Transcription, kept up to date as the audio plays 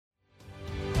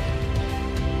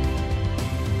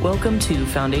Welcome to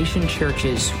Foundation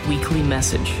Church's weekly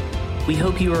message. We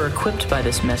hope you are equipped by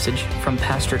this message from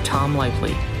Pastor Tom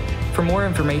Laipply. For more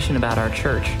information about our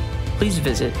church, please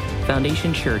visit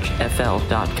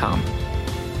foundationchurchfl.com.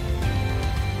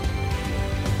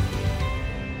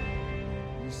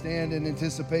 You stand in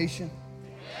anticipation.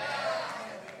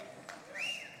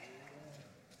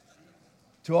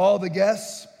 To all the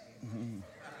guests,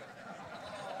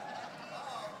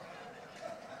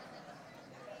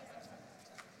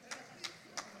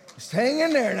 just hang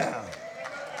in there now.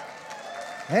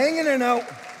 Hang in there now.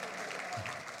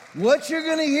 What you're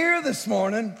going to hear this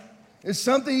morning is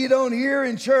something you don't hear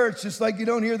in church, just like you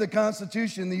don't hear the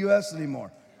Constitution in the U.S.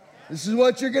 anymore. This is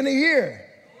what you're going to hear.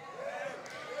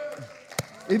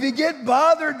 If you get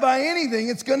bothered by anything,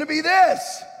 it's going to be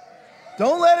this.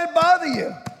 Don't let it bother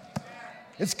you.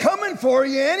 It's coming for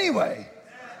you anyway.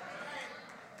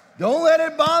 Don't let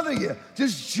it bother you.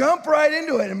 Just jump right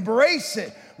into it. Embrace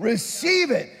it.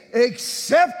 Receive it.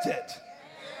 Accept it.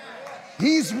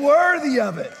 He's worthy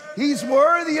of it. He's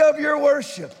worthy of your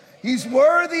worship. He's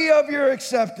worthy of your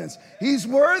acceptance. He's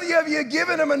worthy of you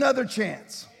giving him another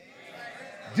chance.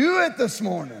 Do it this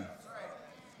morning.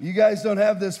 You guys don't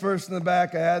have this verse in the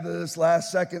back. I had this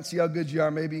last second. See how good you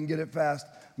are. Maybe you can get it fast.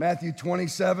 Matthew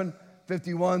 27,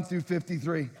 51 through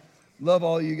 53. Love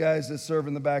all you guys that serve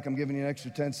in the back. I'm giving you an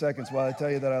extra 10 seconds while I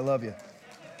tell you that I love you.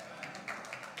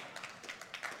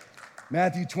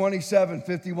 Matthew 27,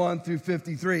 51 through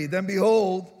 53. Then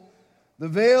behold, the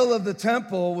veil of the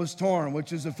temple was torn,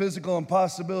 which is a physical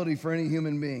impossibility for any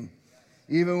human being,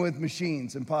 even with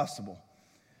machines, impossible.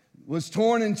 Was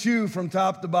torn in two from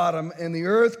top to bottom, and the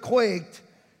earth quaked,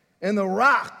 and the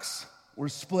rocks were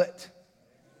split.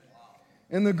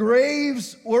 And the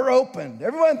graves were opened.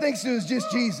 Everyone thinks it was just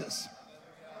Jesus.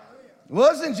 It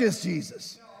wasn't just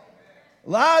Jesus.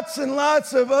 Lots and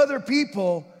lots of other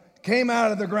people came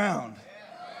out of the ground.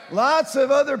 Lots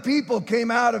of other people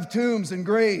came out of tombs and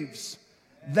graves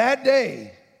that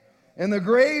day. And the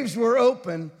graves were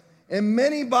open, and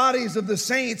many bodies of the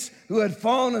saints who had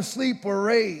fallen asleep were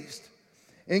raised.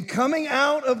 And coming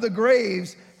out of the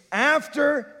graves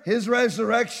after his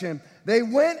resurrection, they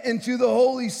went into the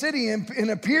holy city and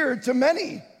appeared to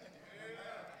many.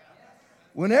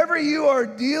 Whenever you are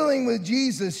dealing with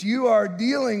Jesus, you are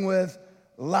dealing with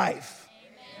life.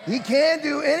 He can't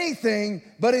do anything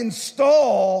but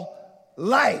install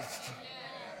life.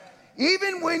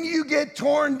 Even when you get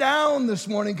torn down this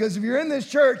morning, because if you're in this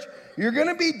church, you're going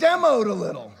to be demoed a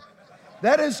little.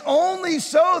 That is only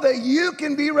so that you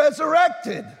can be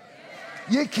resurrected.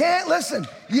 You can't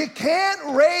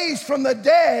raise from the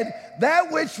dead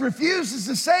that which refuses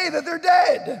to say that they're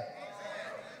dead.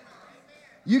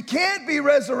 You can't be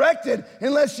resurrected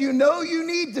unless you know you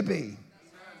need to be.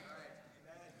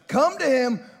 Come to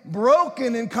him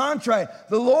broken and contrite.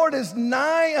 The Lord is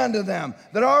nigh unto them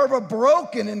that are of a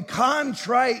broken and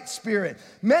contrite spirit.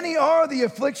 Many are the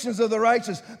afflictions of the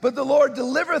righteous, but the Lord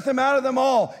delivereth him out of them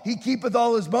all. He keepeth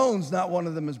all his bones, not one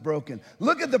of them is broken.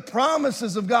 Look at the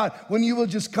promises of God when you will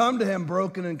just come to him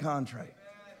broken and contrite.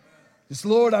 Just,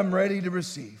 Lord, I'm ready to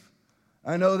receive.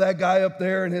 I know that guy up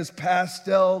there in his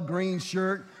pastel green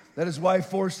shirt that his wife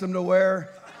forced him to wear.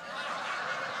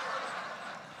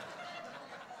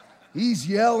 He's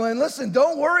yelling. Listen,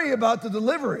 don't worry about the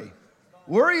delivery.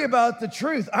 Worry about the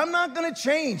truth. I'm not going to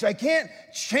change. I can't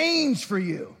change for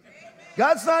you.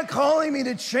 God's not calling me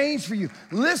to change for you.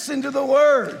 Listen to the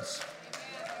words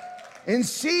and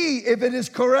see if it is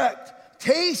correct.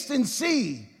 Taste and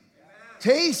see.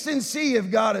 Taste and see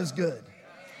if God is good.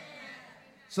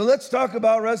 So let's talk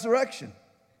about resurrection.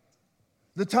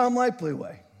 The Tom Laipply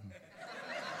way.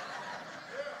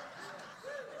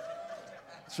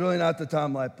 It's really not the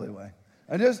Tom Laipply way.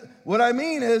 What I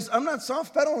mean is, I'm not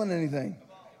soft pedaling anything.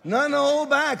 Nothing to hold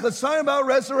back. Let's talk about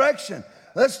resurrection.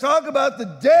 Let's talk about the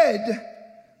dead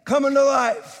coming to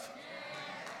life.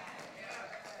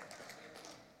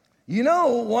 You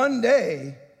know, one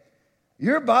day,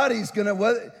 your body's gonna,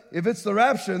 if it's the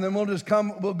rapture, then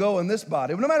we'll go in this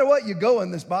body. No matter what, you go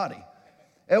in this body.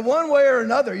 And one way or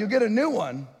another, you'll get a new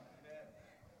one.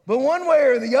 But one way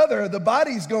or the other, the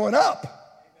body's going up.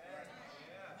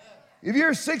 If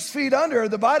you're 6 feet under,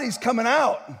 the body's coming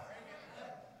out.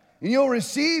 And you'll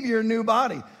receive your new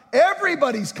body.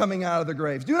 Everybody's coming out of the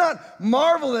graves. Do not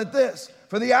marvel at this,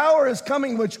 for the hour is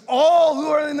coming which all who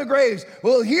are in the graves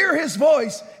will hear his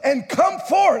voice and come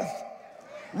forth.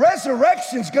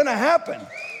 Resurrection's gonna happen.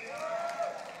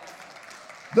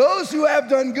 Those who have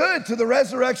done good to the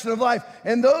resurrection of life,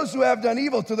 and those who have done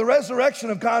evil to the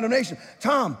resurrection of condemnation.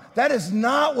 Tom, that is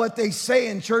not what they say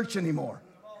in church anymore.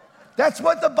 That's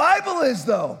what the Bible is,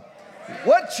 though.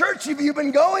 What church have you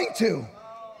been going to?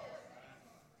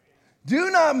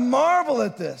 Do not marvel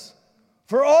at this,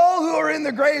 for all who are in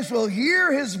the graves will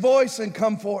hear his voice and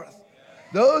come forth.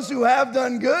 Those who have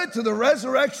done good to the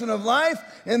resurrection of life,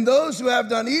 and those who have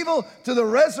done evil to the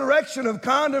resurrection of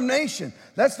condemnation.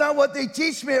 That's not what they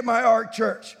teach me at my Ark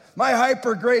Church, my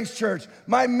Hyper Grace Church,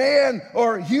 my man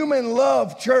or human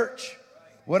love church.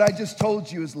 What I just told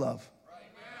you is love.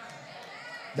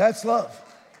 That's love.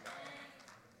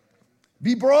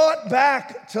 Be brought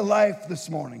back to life this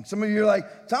morning. Some of you are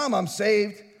like, Tom, I'm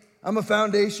saved. I'm a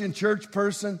Foundation Church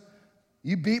person.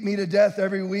 You beat me to death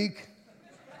every week.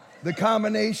 The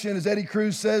combination, as Eddie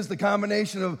Cruz says, the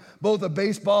combination of both a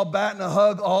baseball bat and a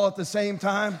hug all at the same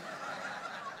time.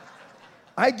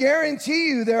 I guarantee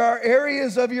you there are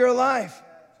areas of your life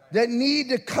that need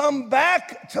to come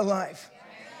back to life.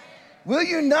 Will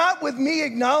you not with me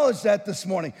acknowledge that this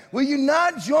morning? Will you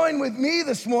not join with me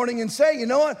this morning and say, you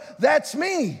know what, that's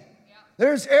me.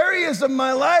 There's areas of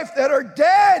my life that are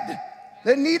dead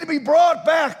that need to be brought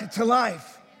back to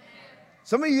life.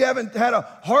 Some of you haven't had a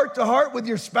heart-to-heart with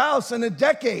your spouse in a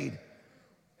decade.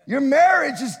 Your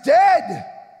marriage is dead.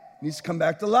 It needs to come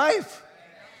back to life.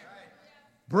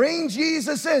 Bring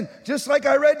Jesus in. Just like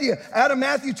I read to you out of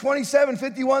Matthew 27,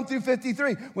 51 through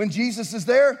 53. When Jesus is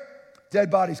there,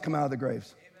 dead bodies come out of the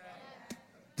graves.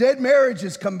 Dead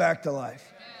marriages come back to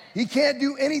life. He can't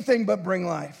do anything but bring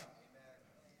life.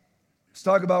 Let's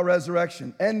talk about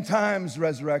resurrection, end times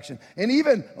resurrection, and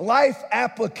even life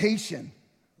application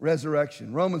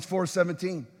resurrection. Romans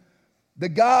 4:17. The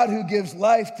God who gives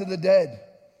life to the dead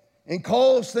and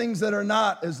calls things that are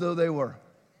not as though they were.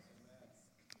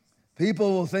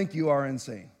 People will think you are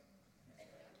insane.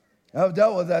 I've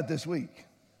dealt with that this week.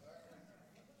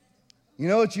 You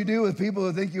know what you do with people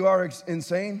who think you are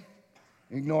insane?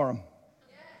 Ignore them.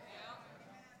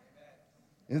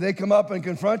 If they come up and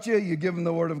confront you, you give them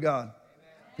the word of God.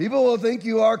 People will think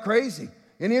you are crazy.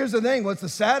 And here's the thing, what's the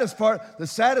saddest part? The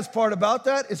saddest part about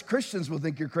that is Christians will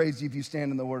think you're crazy if you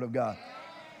stand in the word of God.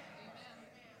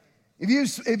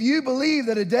 If you believe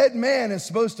that a dead man is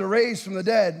supposed to raise from the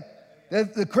dead,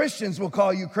 that the Christians will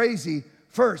call you crazy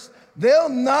first. They'll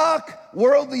knock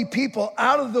worldly people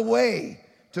out of the way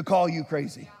to call you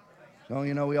crazy. So,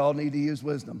 you know, we all need to use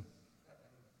wisdom.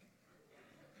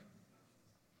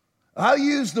 I'll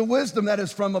use the wisdom that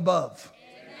is from above.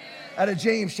 Out of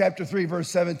James chapter 3, verse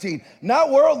 17.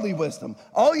 Not worldly wisdom.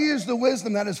 I'll use the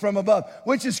wisdom that is from above,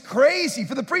 which is crazy.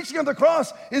 For the preaching of the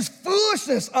cross is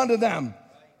foolishness unto them.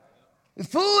 It's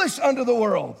foolish unto the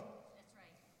world.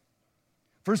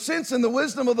 For since in the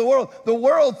wisdom of the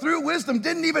world through wisdom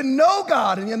didn't even know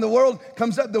God. And then the world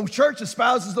comes up, the church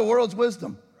espouses the world's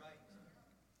wisdom.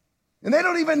 And they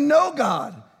don't even know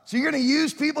God. So you're going to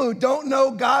use people who don't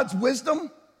know God's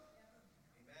wisdom?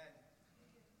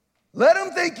 Let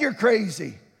them think you're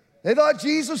crazy. They thought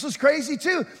Jesus was crazy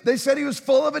too. They said he was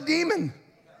full of a demon.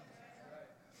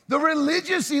 The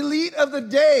religious elite of the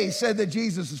day said that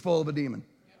Jesus is full of a demon.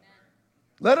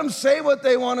 Let them say what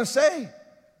they want to say.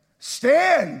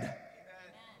 Stand.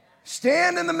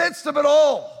 Stand in the midst of it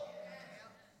all.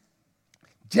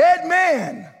 Dead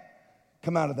man,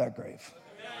 come out of that grave.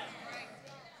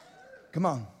 Come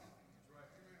on.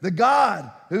 The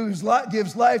God who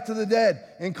gives life to the dead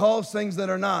and calls things that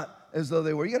are not as though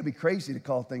they were. You got to be crazy to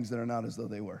call things that are not as though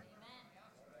they were.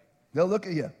 They'll look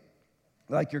at you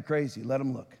like you're crazy. Let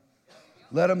them look.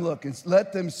 Let them look and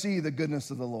let them see the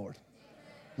goodness of the Lord.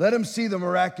 Let them see the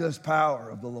miraculous power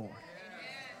of the Lord.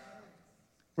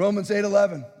 Romans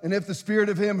 8:11. And if the spirit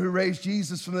of him who raised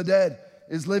Jesus from the dead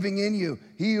is living in you,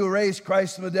 he who raised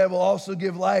Christ from the dead will also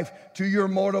give life to your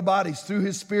mortal bodies through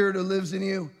his spirit who lives in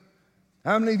you.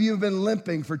 How many of you have been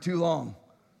limping for too long?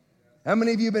 How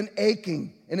many of you have been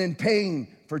aching and in pain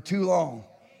for too long?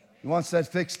 He wants that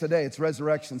fixed today. It's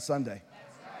Resurrection Sunday.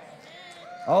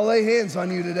 I'll lay hands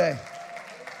on you today.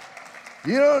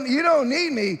 You don't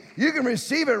need me. You can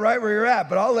receive it right where you're at,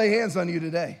 but I'll lay hands on you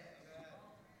today.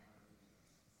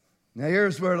 Now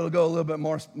here's where it'll go a little bit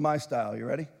more my style. You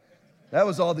ready? That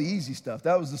was all the easy stuff.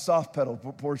 That was the soft pedal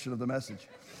portion of the message.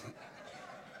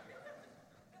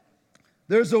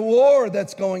 There's a war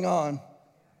that's going on,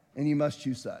 and you must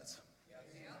choose sides.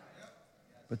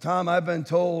 But Tom, I've been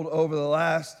told over the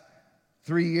last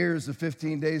 3 years of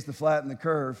 15 days to flatten the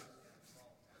curve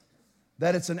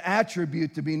that it's an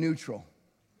attribute to be neutral.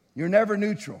 You're never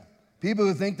neutral. People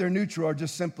who think they're neutral are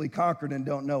just simply conquered and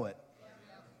don't know it.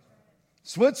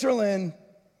 Switzerland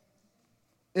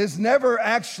is never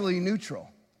actually neutral.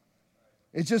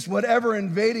 It's just whatever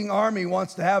invading army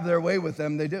wants to have their way with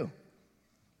them, they do.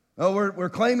 Oh, we're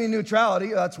claiming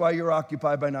neutrality. That's why you're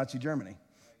occupied by Nazi Germany.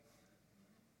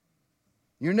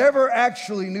 You're never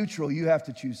actually neutral. You have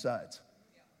to choose sides.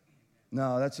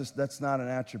 No, that's not an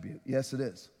attribute. Yes, it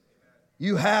is.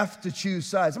 You have to choose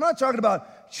sides. I'm not talking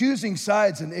about choosing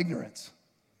sides in ignorance.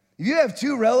 If you have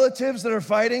two relatives that are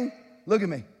fighting, look at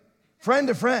me, friend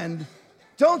to friend,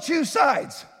 don't choose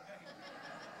sides.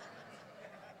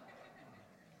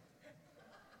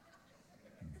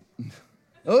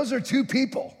 Those are two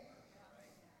people.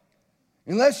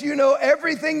 Unless you know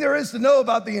everything there is to know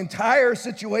about the entire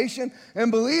situation,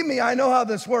 and believe me, I know how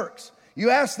this works. You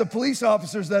ask the police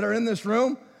officers that are in this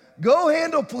room, go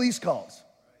handle police calls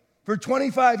for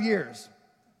 25 years.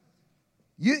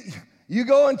 You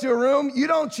go into a room, you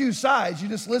don't choose sides, you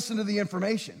just listen to the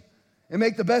information and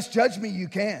make the best judgment you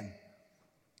can.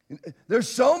 There's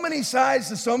so many sides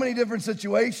to so many different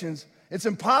situations, it's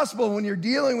impossible when you're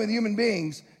dealing with human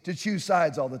beings to choose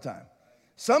sides all the time.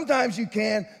 Sometimes you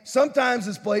can, sometimes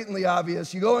it's blatantly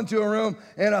obvious. You go into a room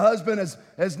and a husband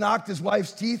has knocked his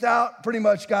wife's teeth out, pretty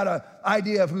much got an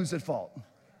idea of who's at fault.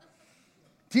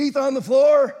 Teeth on the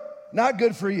floor, not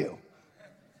good for you.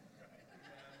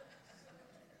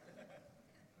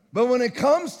 But when it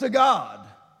comes to God,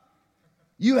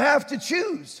 you have to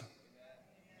choose.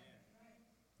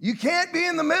 You can't be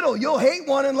in the middle. You'll hate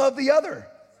one and love the other.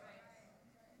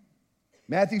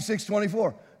 Matthew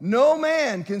 6:24. No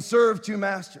man can serve two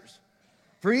masters.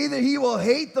 For either he will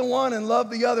hate the one and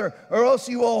love the other, or else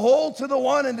he will hold to the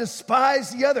one and despise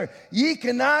the other. Ye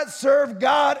cannot serve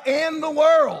God and the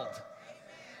world.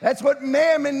 That's what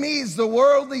mammon means, the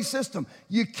worldly system.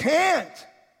 You can't.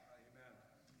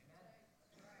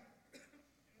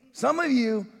 Some of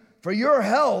you, for your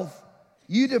health,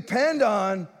 you depend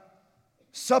on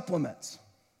supplements.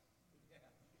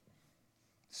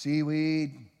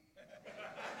 Seaweed,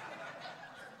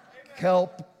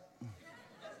 kelp.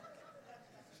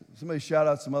 Somebody shout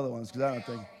out some other ones, because I don't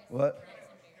think, what?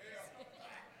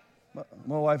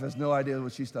 My wife has no idea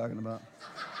what she's talking about.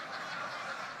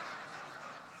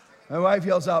 My wife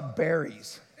yells out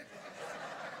berries.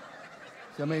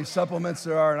 See how many supplements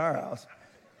there are in our house.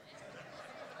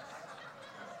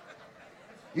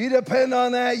 You depend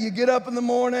on that. You get up in the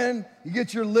morning, you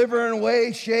get your liver and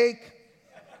whey shake,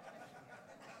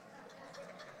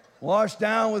 washed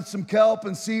down with some kelp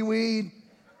and seaweed,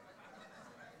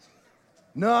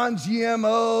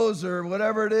 non-GMOs or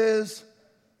whatever it is.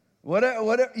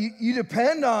 Whatever, you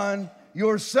depend on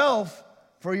yourself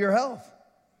for your health.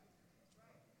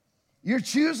 You're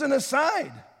choosing a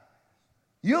side.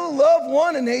 You'll love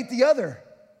one and hate the other.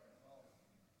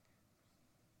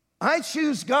 I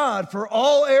choose God for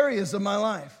all areas of my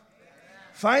life.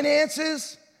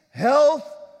 Finances, health,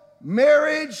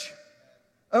 marriage,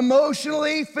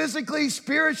 emotionally, physically,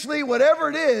 spiritually, whatever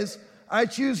it is, I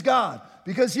choose God.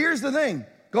 Because here's the thing,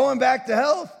 going back to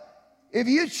health, if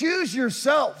you choose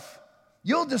yourself,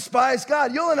 you'll despise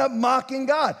God. You'll end up mocking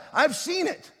God. I've seen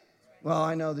it. Well,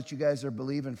 I know that you guys are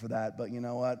believing for that, but you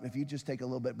know what? If you just take a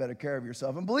little bit better care of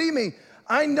yourself, and believe me,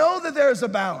 I know that there's a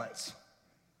balance.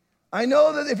 I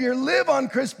know that if you live on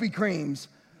Krispy Kremes,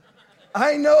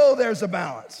 I know there's a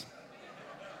balance.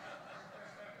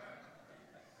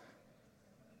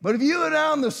 But if you go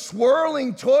down the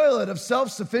swirling toilet of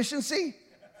self-sufficiency,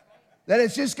 that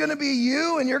it's just gonna be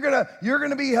you and you're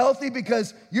gonna be healthy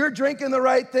because you're drinking the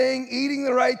right thing, eating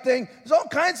the right thing. There's all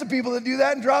kinds of people that do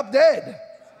that and drop dead.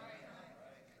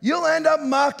 You'll end up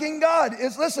mocking God.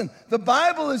 Listen, the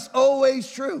Bible is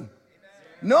always true.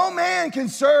 No man can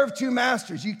serve two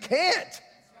masters. You can't.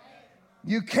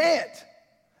 You can't.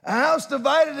 A house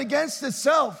divided against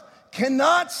itself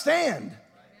cannot stand.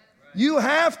 You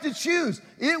have to choose.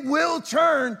 It will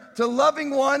turn to loving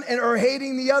one or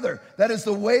hating the other. That is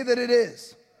the way that it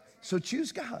is. So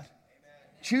choose God.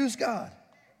 Choose God.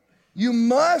 You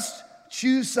must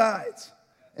choose sides.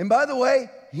 And by the way,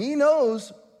 He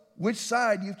knows which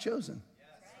side you've chosen.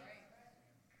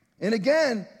 And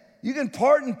again, you can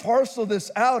part and parcel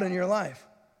this out in your life.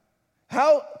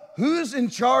 Who's in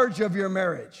charge of your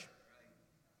marriage?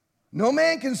 No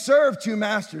man can serve two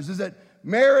masters. Is it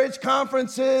marriage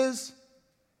conferences?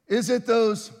 Is it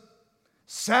those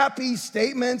sappy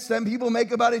statements that people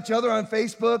make about each other on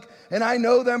Facebook? And I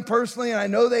know them personally, and I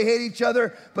know they hate each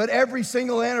other, but every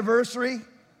single anniversary.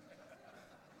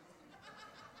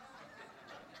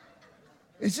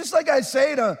 It's just like I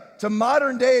say to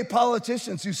modern day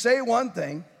politicians who say one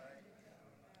thing,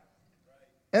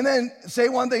 and then say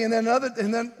one thing, and then another,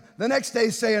 and then the next day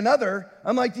say another.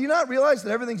 I'm like, do you not realize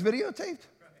that everything's videotaped?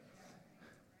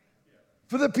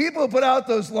 For the people who put out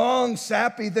those long,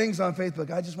 sappy things on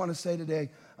Facebook, I just want to say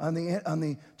today, on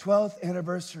the 12th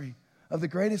anniversary of the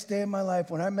greatest day of my life,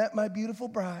 when I met my beautiful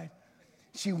bride,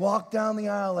 she walked down the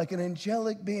aisle like an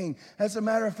angelic being. As a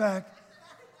matter of fact,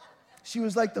 She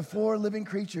was like the 4 living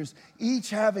creatures,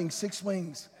 each having 6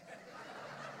 wings.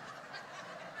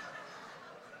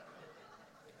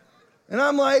 And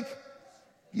I'm like,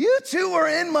 you two were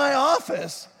in my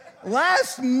office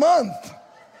last month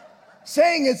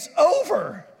saying it's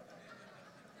over.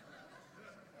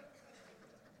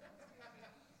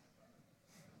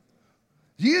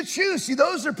 You choose. See,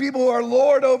 those are people who are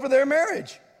Lord over their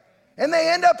marriage. And they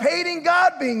end up hating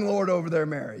God being Lord over their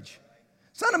marriage.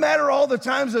 It's not a matter all the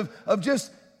times of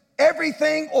just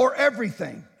everything or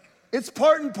everything. It's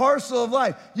part and parcel of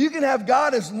life. You can have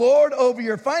God as Lord over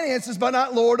your finances, but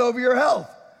not Lord over your health.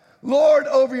 Lord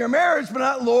over your marriage, but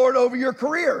not Lord over your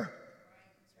career.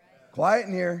 Quiet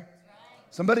in here.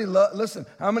 Somebody, listen,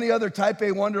 how many other type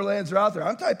A wonderlands are out there?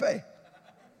 I'm type A.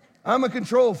 I'm a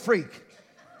control freak.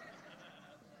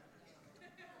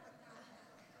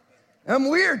 I'm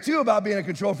weird, too, about being a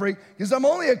control freak, because I'm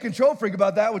only a control freak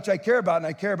about that which I care about, and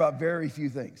I care about very few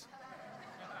things.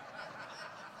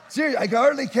 Seriously, I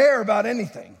hardly care about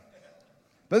anything.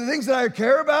 But the things that I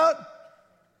care about,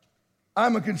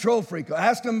 I'm a control freak.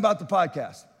 Ask them about the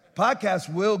podcast. Podcasts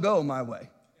will go my way.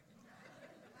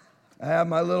 I have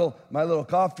my little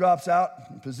cough drops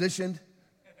out, positioned,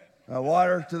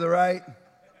 water to the right.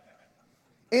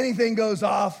 Anything goes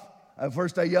off,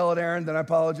 first I yell at Aaron, then I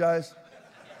apologize.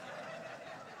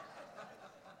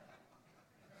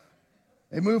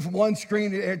 They move from one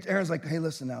screen to Aaron's like, hey,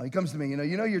 listen now. He comes to me, you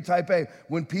know you're type A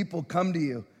when people come to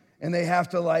you and they have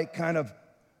to like kind of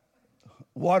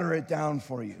water it down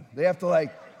for you. They have to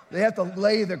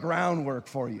lay the groundwork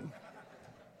for you.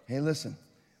 Hey, listen,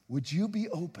 would you be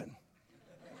open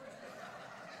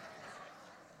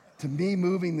to me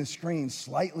moving the screen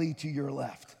slightly to your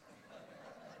left?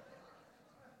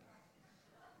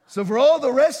 So for all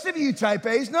the rest of you type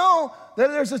A's, know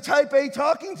that there's a type A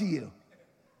talking to you.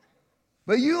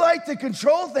 But you like to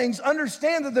control things,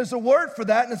 understand that there's a word for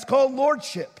that, and it's called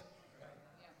lordship.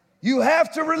 You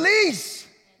have to release.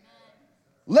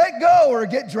 Let go or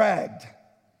get dragged.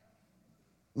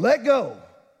 Let go.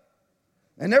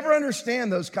 I never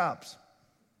understand those cops.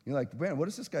 You're like, man, what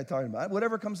is this guy talking about?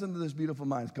 Whatever comes into this beautiful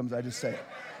mind comes, I just say it.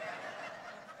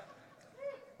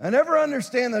 I never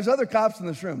understand, there's other cops in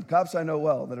this room, cops I know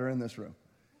well that are in this room.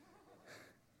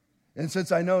 And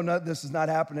since I know this has not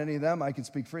happened to any of them, I can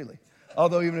speak freely.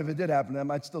 Although even if it did happen to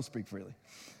them, I'd still speak freely.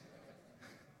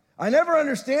 I never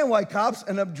understand why cops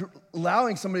end up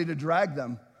allowing somebody to drag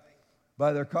them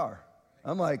by their car.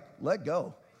 I'm like, let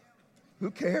go.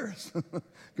 Who cares?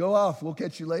 Go off. We'll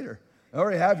catch you later. I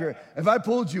already have if I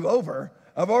pulled you over,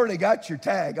 I've already got your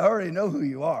tag. I already know who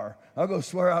you are. I'll go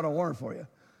swear out a warrant for you. I'm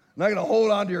not going to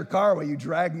hold on to your car while you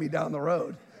drag me down the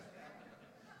road.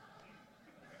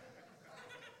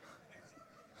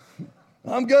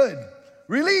 I'm good.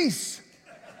 Release.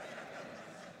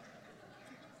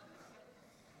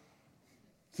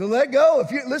 So let go.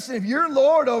 If you're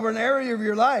Lord over an area of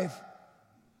your life,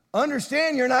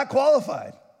 understand you're not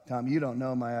qualified. Tom, you don't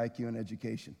know my IQ and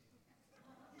education.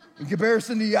 In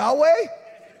comparison to Yahweh,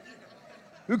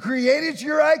 who created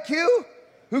your IQ,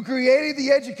 who created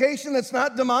the education that's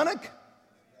not demonic.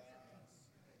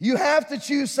 You have to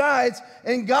choose sides,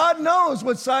 and God knows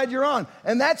what side you're on.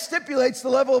 And that stipulates the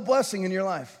level of blessing in your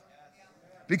life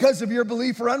because of your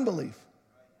belief or unbelief.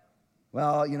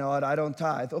 Well, you know what, I don't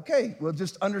tithe. Okay, well,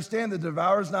 just understand the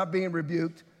devourer's not being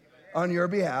rebuked on your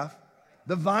behalf.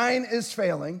 The vine is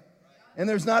failing, and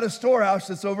there's not a storehouse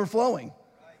that's overflowing.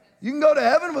 You can go to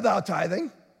heaven without tithing,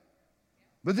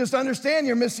 but just understand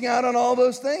you're missing out on all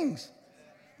those things.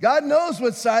 God knows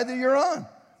what side that you're on.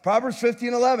 Proverbs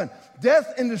 15:11.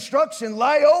 Death and destruction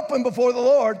lie open before the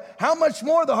Lord. How much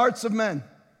more the hearts of men?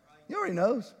 He already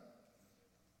knows.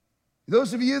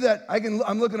 Those of you that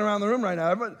I'm looking around the room right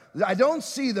now. I don't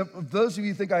see those of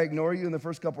you think I ignore you in the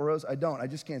first couple rows. I don't. I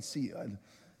just can't see you.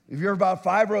 If you're about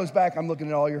 5 rows back, I'm looking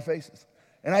at all your faces.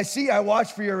 And I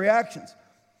watch for your reactions.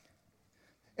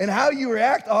 And how you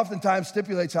react oftentimes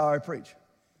stipulates how I preach.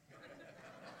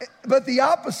 But the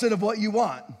opposite of what you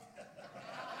want.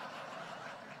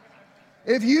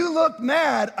 If you look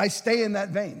mad, I stay in that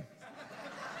vein.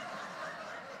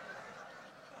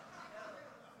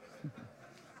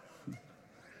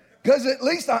 Because at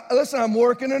least, I'm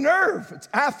working a nerve. It's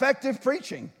affective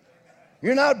preaching.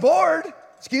 You're not bored.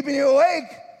 It's keeping you awake.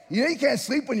 You know you can't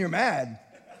sleep when you're mad.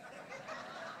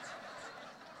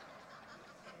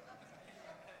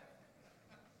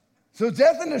 So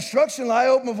death and destruction lie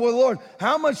open before the Lord.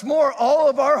 How much more all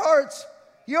of our hearts?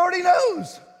 He already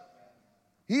knows.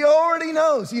 He already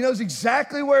knows. He knows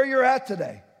exactly where you're at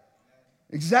today.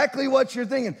 Exactly what you're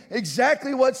thinking.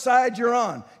 Exactly what side you're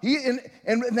on.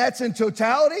 And that's in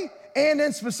totality and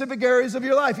in specific areas of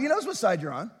your life. He knows what side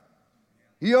you're on.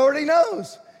 He already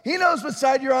knows. He knows what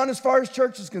side you're on as far as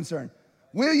church is concerned.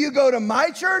 Will you go to my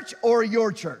church or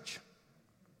your church?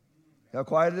 How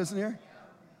quiet it is in here?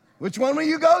 Which one will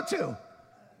you go to?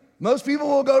 Most people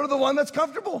will go to the one that's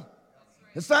comfortable.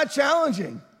 It's not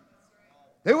challenging.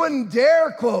 They wouldn't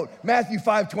dare quote Matthew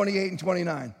 5:28 and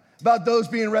 29 about those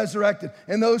being resurrected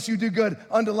and those who do good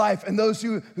unto life and those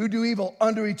who do evil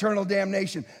unto eternal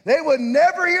damnation. They would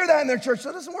never hear that in their church.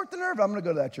 So it doesn't work the nerve. I'm going to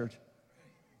go to that church.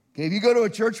 Okay, if you go to a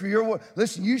church where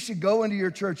listen, you should go into your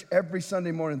church every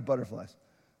Sunday morning with butterflies.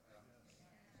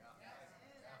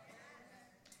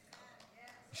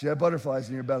 You should have butterflies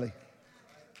in your belly.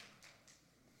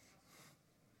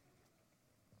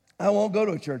 I won't go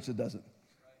to a church that doesn't.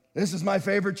 This is my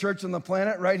favorite church on the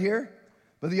planet right here.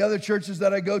 But the other churches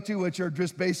that I go to, which are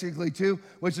just basically two,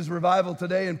 which is Revival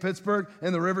Today in Pittsburgh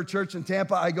and the River Church in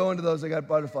Tampa, I go into those, I got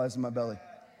butterflies in my belly.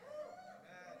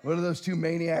 What are those two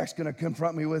maniacs going to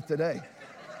confront me with today?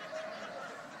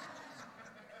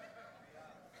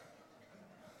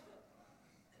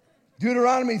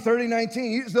 Deuteronomy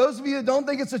 30:19. Those of you that don't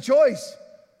think it's a choice,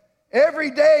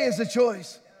 every day is a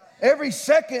choice. Every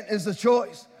second is a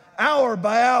choice. Hour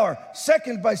by hour,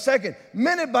 second by second,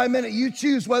 minute by minute, you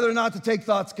choose whether or not to take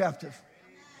thoughts captive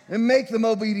and make them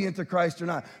obedient to Christ or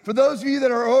not. For those of you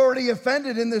that are already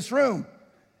offended in this room,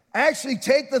 actually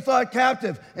take the thought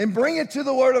captive and bring it to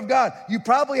the Word of God. You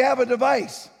probably have a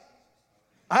device.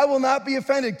 I will not be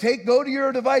offended. Go to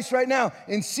your device right now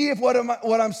and see if what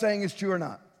I'm saying is true or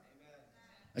not.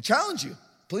 I challenge you.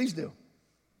 Please do.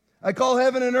 I call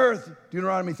heaven and earth,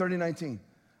 Deuteronomy 30:19.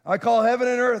 I call heaven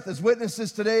and earth as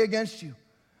witnesses today against you,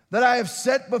 that I have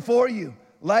set before you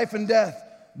life and death,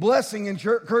 blessing and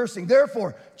cursing.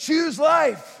 Therefore, choose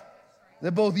life,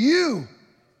 that both you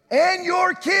and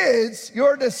your kids,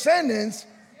 your descendants,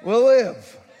 will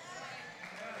live.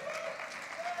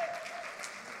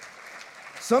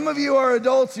 Some of you are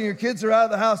adults and your kids are out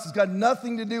of the house. It's got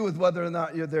nothing to do with whether or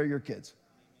not they're your kids.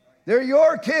 They're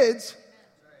your kids.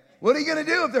 What are you going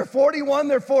to do? If they're 41,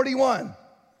 they're 41.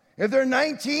 If they're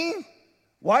 19,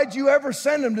 why'd you ever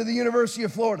send them to the University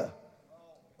of Florida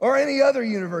or any other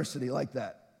university like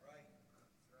that?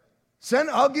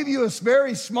 I'll give you a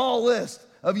very small list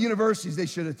of universities they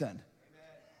should attend.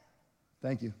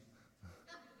 Thank you.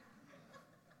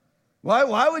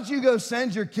 Why would you go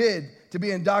send your kid to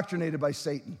be indoctrinated by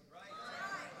Satan?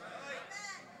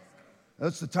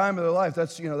 That's the time of their life.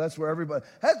 That's where everybody.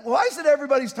 Why is it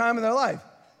everybody's time in their life?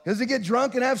 Because they get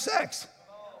drunk and have sex.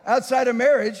 Outside of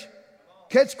marriage,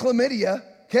 catch chlamydia,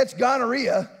 catch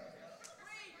gonorrhea.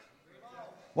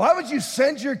 Why would you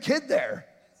send your kid there?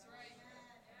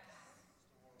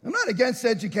 I'm not against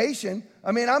education.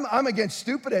 I mean, I'm against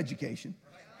stupid education.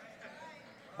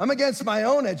 I'm against my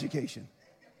own education.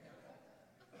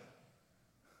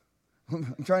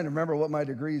 I'm trying to remember what my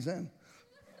degree's in.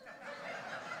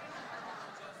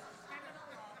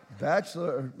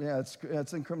 Bachelor, yeah,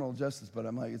 it's in criminal justice, but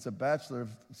I'm like, it's a Bachelor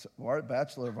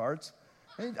of Arts.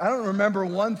 I don't remember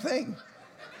one thing.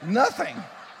 Nothing.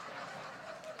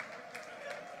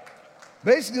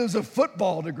 Basically, it was a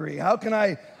football degree. How can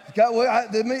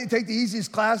let me take the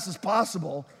easiest classes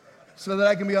possible so that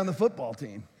I can be on the football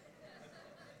team.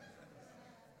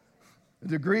 A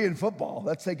degree in football,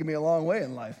 that's taken me a long way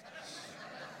in life.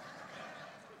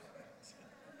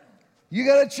 You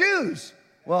got to choose.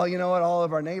 Well, you know what? All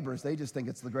of our neighbors, they just think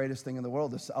it's the greatest thing in the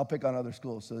world. I'll pick on other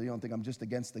schools so you don't think I'm just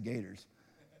against the Gators.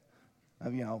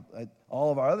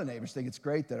 All of our other neighbors think it's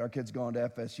great that our kids going to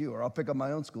FSU, or I'll pick up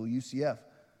my own school, UCF.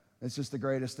 It's just the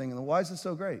greatest thing in the world. Why is it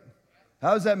so great?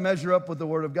 How does that measure up with the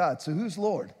Word of God? So who's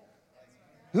Lord?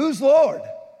 Who's Lord?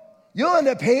 You'll end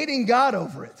up hating God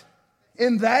over it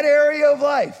in that area of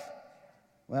life.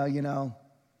 Well,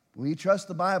 we trust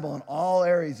the Bible in all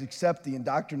areas except the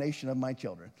indoctrination of my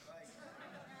children.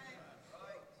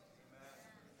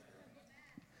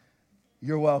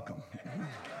 You're welcome.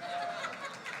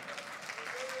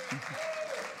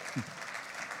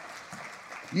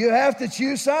 You have to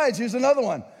choose sides. Here's another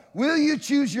one. Will you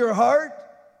choose your heart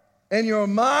and your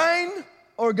mind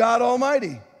or God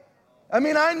Almighty? I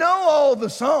mean, I know all the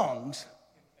songs.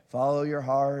 Follow your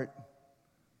heart.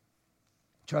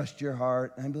 Trust your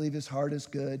heart. I believe his heart is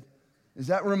good. Is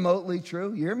that remotely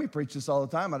true? You hear me preach this all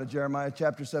the time out of Jeremiah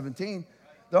chapter 17.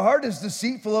 The heart is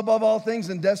deceitful above all things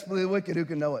and desperately wicked. Who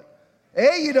can know it?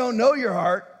 A, you don't know your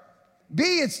heart. B,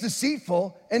 it's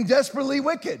deceitful and desperately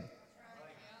wicked.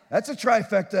 That's a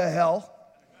trifecta of hell.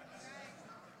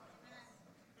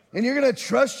 And you're going to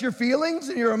trust your feelings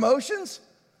and your emotions?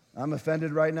 I'm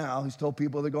offended right now. He's told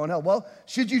people they're going to hell. Well,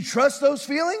 should you trust those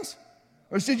feelings?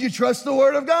 Or should you trust the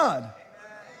Word of God?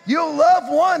 You'll love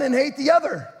one and hate the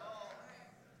other.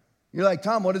 You're like,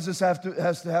 Tom, what does this have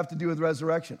to do with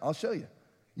resurrection? I'll show you.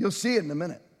 You'll see it in a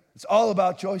minute. It's all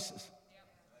about choices.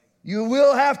 You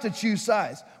will have to choose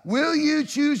sides. Will you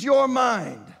choose your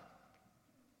mind,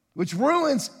 which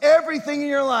ruins everything in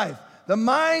your life? The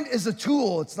mind is a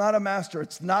tool. It's not a master.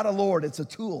 It's not a Lord. It's a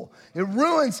tool. It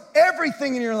ruins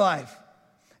everything in your life.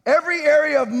 Every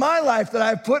area of my life that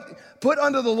I've put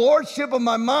under the lordship of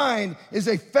my mind is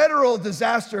a federal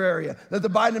disaster area that the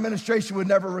Biden administration would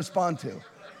never respond to.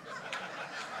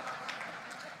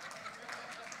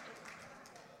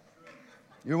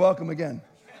 You're welcome again.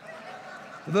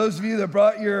 For those of you that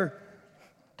brought your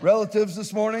relatives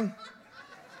this morning,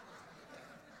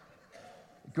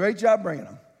 great job bringing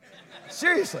them.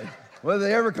 Seriously, whether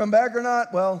they ever come back or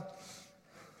not, well,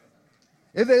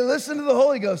 if they listen to the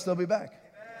Holy Ghost, they'll be back.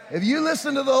 If you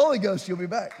listen to the Holy Ghost, you'll be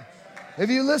back. If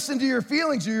you listen to your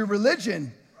feelings or your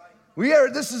religion,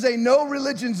 this is a no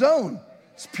religion zone.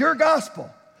 It's pure gospel,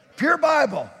 pure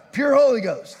Bible, pure Holy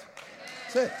Ghost.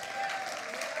 That's it.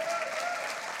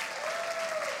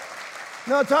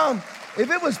 No, Tom,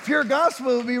 if it was pure gospel,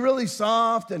 it would be really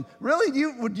soft. And really,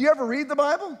 would you ever read the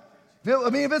Bible?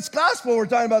 If it's gospel, we're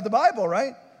talking about the Bible,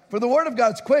 right? For the word of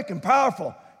God is quick and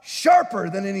powerful, sharper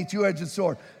than any two-edged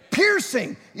sword,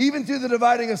 piercing even to the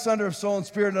dividing asunder of soul and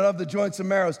spirit and of the joints and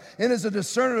marrows, and is a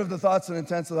discerner of the thoughts and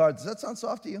intents of the heart. Does that sound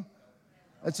soft to you?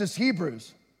 That's just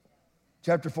Hebrews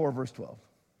chapter 4, verse 12.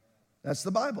 That's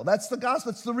the Bible. That's the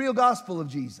gospel. It's the real gospel of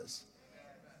Jesus.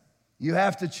 You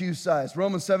have to choose sides.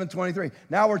 Romans 7:23.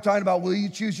 Now we're talking about, will you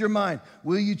choose your mind?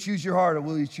 Will you choose your heart, or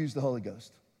will you choose the Holy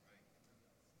Ghost?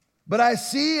 But I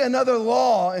see another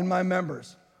law in my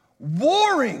members,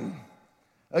 warring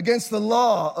against the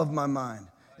law of my mind,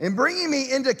 and bringing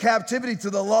me into captivity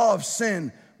to the law of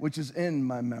sin, which is in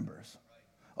my members.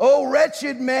 Oh,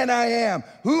 wretched man I am,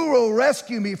 who will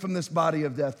rescue me from this body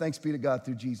of death? Thanks be to God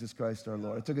through Jesus Christ our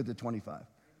Lord. I took it to 25.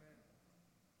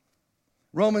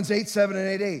 Romans 8:7 and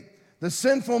 8:8. The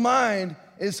sinful mind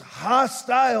is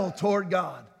hostile toward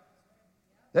God.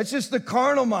 That's just the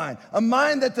carnal mind, a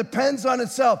mind that depends on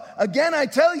itself. Again, I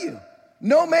tell you,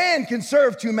 no man can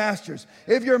serve two masters.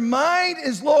 If your mind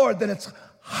is Lord, then it's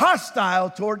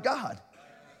hostile toward God.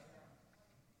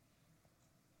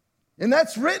 And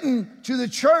that's written to the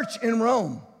church in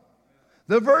Rome.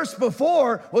 The verse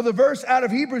before, the verse out of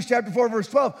Hebrews chapter 4, verse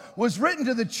 12, was written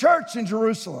to the church in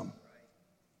Jerusalem,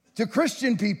 to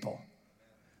Christian people.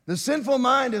 The sinful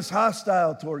mind is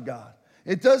hostile toward God.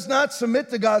 It does not submit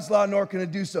to God's law, nor can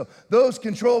it do so. Those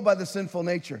controlled by the sinful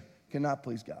nature cannot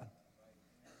please God.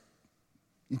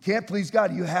 You can't please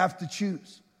God. You have to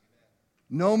choose.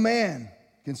 No man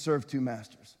can serve two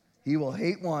masters. He will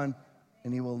hate one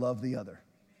and he will love the other.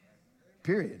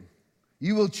 Period.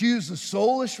 You will choose the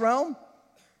soulish realm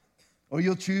or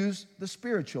you'll choose the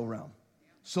spiritual realm.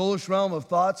 Soulish realm of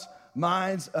thoughts,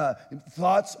 mindsets,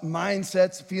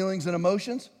 feelings, and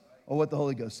emotions, or what the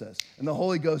Holy Ghost says. And the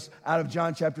Holy Ghost, out of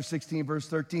John chapter 16, verse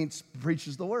 13,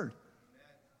 preaches the word.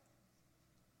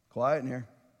 Quiet in here.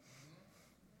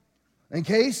 In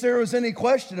case there was any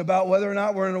question about whether or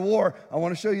not we're in a war, I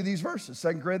want to show you these verses.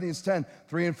 2 Corinthians 10,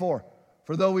 3 and 4.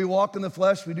 For though we walk in the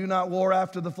flesh, we do not war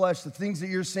after the flesh. The things that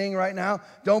you're seeing right now,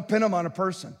 don't pin them on a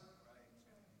person.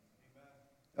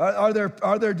 Are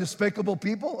there despicable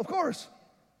people? Of course.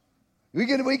 We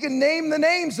can name the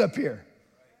names up here.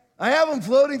 I have them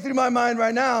floating through my mind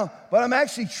right now, but I'm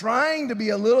actually trying to be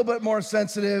a little bit more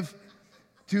sensitive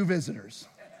to visitors.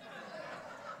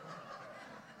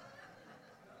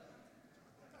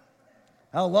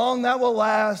 How long that will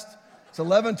last, it's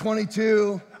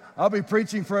 11:22. I'll be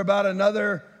preaching for about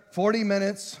another 40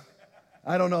 minutes.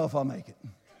 I don't know if I'll make it.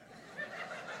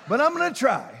 But I'm going to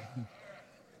try.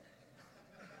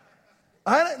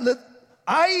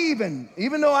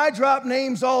 Even though I drop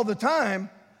names all the time,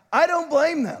 I don't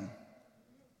blame them.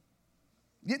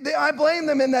 I blame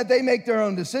them in that they make their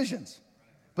own decisions.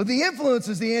 But the influence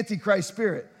is the Antichrist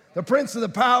spirit, the prince of the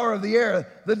power of the air,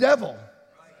 the devil.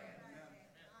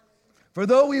 For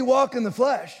though we walk in the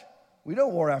flesh, we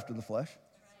don't war after the flesh.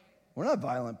 We're not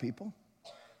violent people.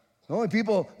 The only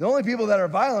people that are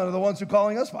violent are the ones who are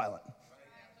calling us violent.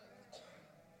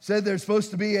 Said there's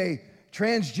supposed to be a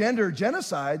transgender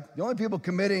genocide. The only people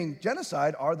committing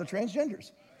genocide are the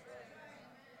transgenders.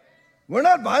 We're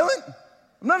not violent.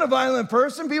 I'm not a violent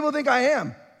person. People think I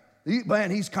am.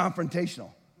 Man, he's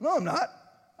confrontational. No, I'm not.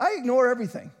 I ignore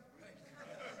everything.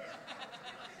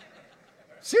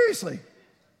 Seriously.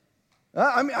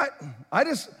 I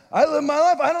live my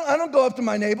life. I don't go up to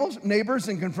my neighbors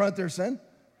and confront their sin.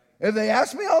 If they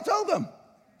ask me, I'll tell them.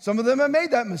 Some of them have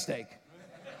made that mistake.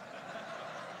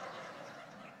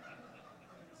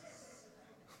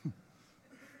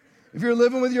 If you're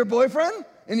living with your boyfriend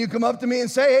and you come up to me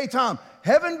and say, hey, Tom,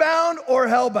 heaven bound or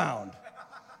hell bound?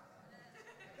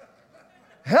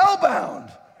 Hell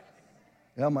bound.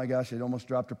 Oh my gosh, it almost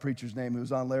dropped a preacher's name who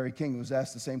was on Larry King who was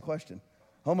asked the same question.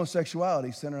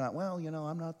 Homosexuality, sin or not? Well,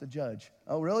 I'm not the judge.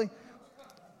 Oh, really?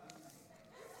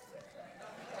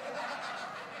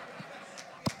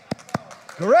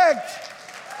 Correct.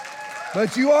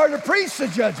 But you are to preach the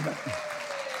judgment.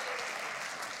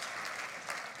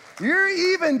 You're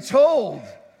even told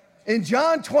in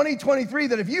John 20:23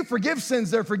 that if you forgive sins,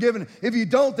 they're forgiven. If you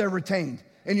don't, they're retained.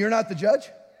 And you're not the judge?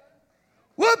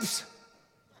 Whoops.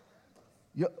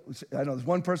 I know there's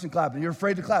one person clapping. You're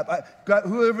afraid to clap.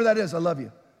 Whoever that is, I love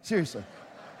you. Seriously.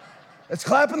 It's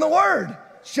clapping the word.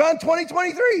 It's John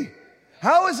 20:23.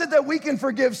 How is it that we can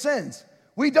forgive sins?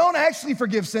 We don't actually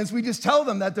forgive sins. We just tell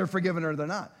them that they're forgiven or they're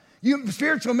not.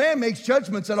 Spiritual man makes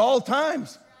judgments at all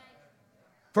times.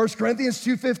 1 Corinthians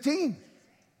 2:15.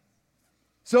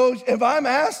 So if I'm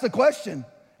asked the question,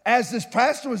 as this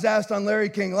pastor was asked on Larry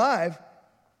King Live,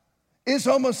 is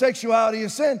homosexuality a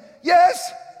sin?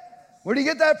 Yes. Where do you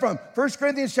get that from? 1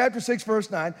 Corinthians chapter 6,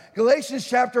 verse 9, Galatians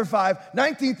chapter 5,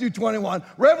 19 through 21,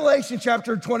 Revelation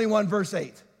chapter 21, verse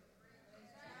 8.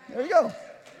 There you go.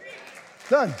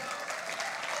 Done.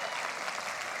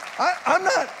 I'm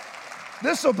not,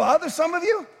 this will bother some of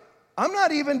you. I'm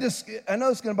not even, I know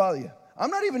it's going to bother you.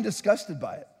 I'm not even disgusted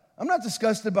by it. I'm not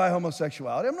disgusted by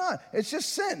homosexuality. I'm not. It's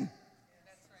just sin.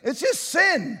 It's just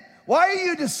sin. Why are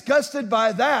you disgusted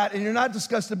by that and you're not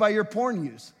disgusted by your porn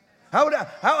use? How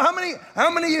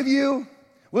many of you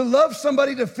would love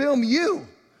somebody to film you?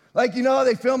 Like,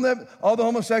 they film them, all the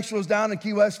homosexuals down in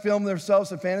Key West film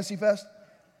themselves at Fantasy Fest.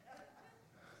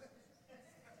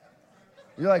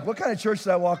 You're like, what kind of church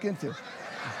did I walk into?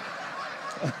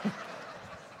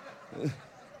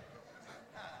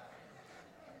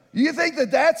 You think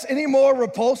that that's any more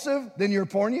repulsive than your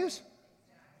porn use?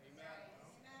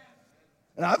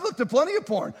 And I've looked at plenty of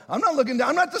porn. I'm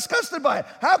not disgusted by it.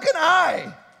 How can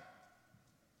I,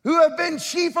 who have been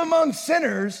chief among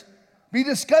sinners, be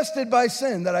disgusted by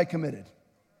sin that I committed?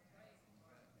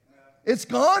 It's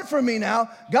gone from me now.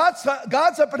 God's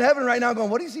up in heaven right now going,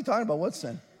 what is he talking about? What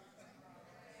sin?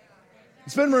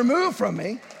 It's been removed from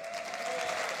me.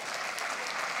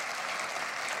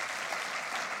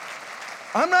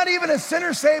 I'm not even a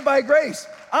sinner saved by grace.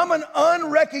 I'm an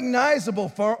unrecognizable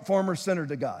former sinner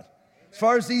to God. As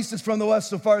far as the east is from the west,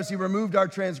 so far as he removed our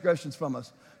transgressions from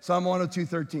us. Psalm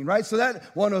 102:13, right? So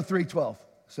that 103:12.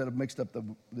 Instead of mixed up the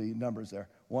numbers there.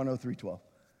 103:12.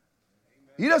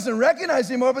 He doesn't recognize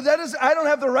anymore, but I don't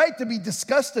have the right to be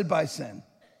disgusted by sin.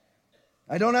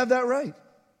 I don't have that right.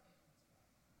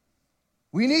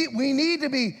 We need to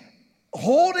be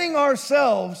holding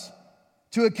ourselves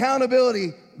to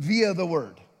accountability via the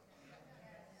word.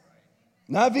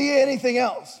 Not via anything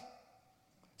else.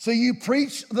 So you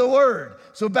preach the word.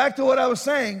 So back to what I was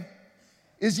saying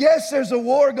is, yes, there's a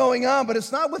war going on, but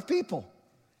it's not with people.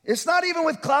 It's not even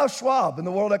with Klaus Schwab and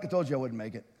the World Economic. I told you I wouldn't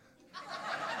make it.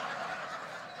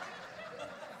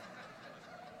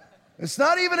 It's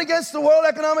not even against the World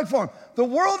Economic Forum. The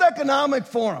World Economic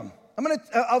Forum,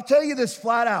 I'll tell you this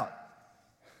flat out.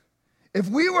 If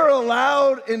we were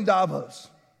allowed in Davos,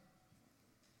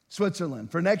 Switzerland,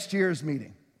 for next year's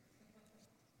meeting,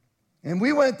 and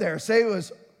we went there, say it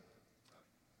was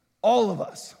all of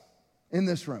us in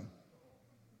this room,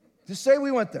 just say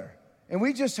we went there, and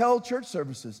we just held church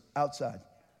services outside,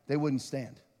 they wouldn't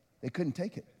stand. They couldn't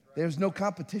take it. There's no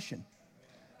competition.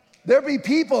 There'd be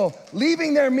people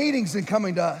leaving their meetings and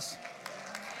coming to us.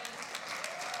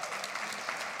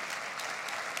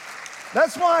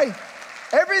 That's why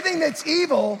everything that's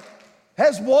evil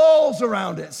has walls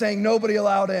around it saying nobody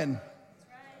allowed in.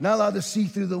 Not allowed to see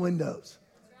through the windows.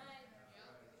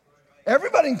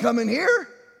 Everybody can come in here.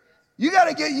 You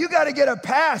gotta get a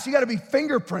pass. You gotta be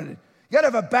fingerprinted. You gotta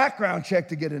have a background check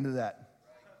to get into that.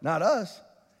 Not us.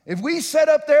 If we set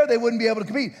up there, they wouldn't be able to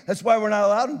compete. That's why we're not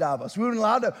allowed in Davos.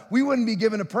 We wouldn't be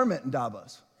given a permit in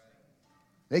Davos.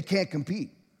 They can't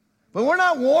compete. But we're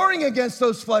not warring against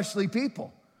those fleshly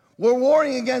people. We're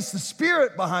warring against the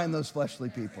spirit behind those fleshly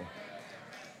people.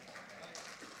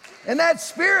 And that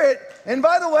spirit, and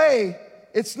by the way,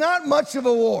 it's not much of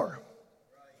a war.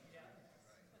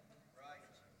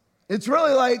 It's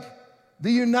really like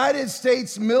the United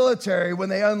States military when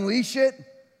they unleash it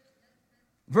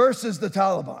versus the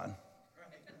Taliban.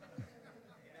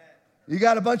 You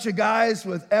got a bunch of guys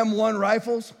with M1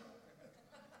 rifles,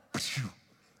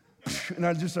 and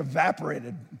are just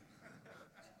evaporated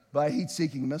by a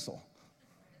heat-seeking missile.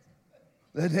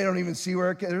 They don't even see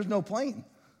where there's no plane.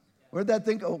 Where'd that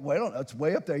thing go? Well, I don't know. It's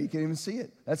way up there. You can't even see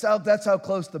it. That's how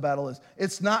close the battle is.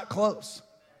 It's not close.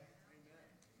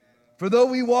 For though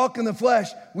we walk in the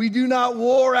flesh, we do not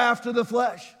war after the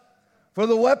flesh. For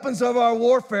the weapons of our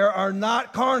warfare are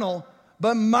not carnal,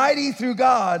 but mighty through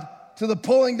God to the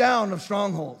pulling down of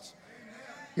strongholds.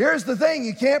 Here's the thing.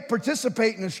 You can't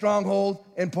participate in a stronghold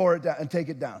and pour it down and take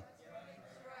it down.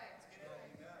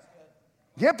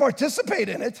 You can't participate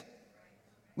in it.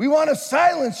 We want to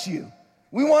silence you.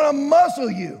 We want to muzzle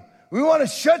you. We want to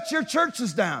shut your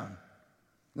churches down.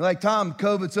 You're like, Tom,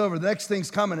 COVID's over. The next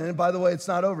thing's coming. And by the way, it's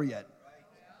not over yet.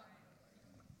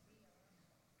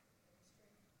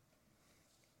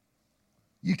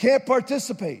 You can't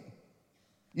participate.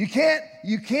 You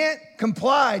can't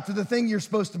comply to the thing you're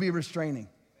supposed to be restraining.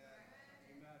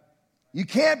 You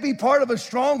can't be part of a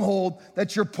stronghold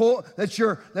that you're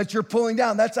pulling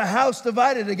down. That's a house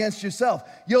divided against yourself.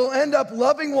 You'll end up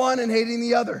loving one and hating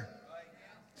the other.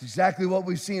 It's exactly what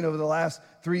we've seen over the last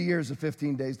 3 years of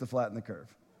 15 days to flatten the curve.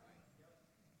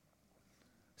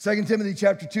 2 Timothy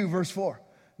chapter 2, verse 4.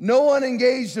 No one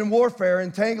engaged in warfare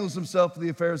entangles himself with the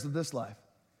affairs of this life,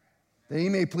 that he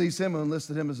may please him who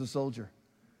enlisted him as a soldier.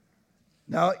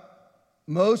 Now,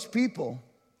 most people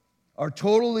are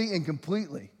totally and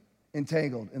completely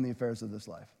entangled in the affairs of this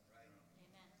life.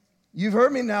 You've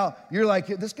heard me now. You're like,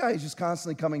 this guy is just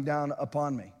constantly coming down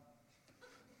upon me.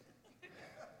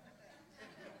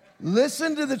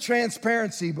 Listen to the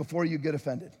transparency before you get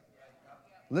offended.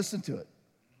 Listen to it.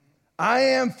 I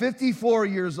am 54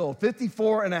 years old,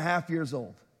 54 and a half years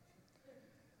old.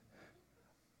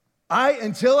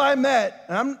 Until I met,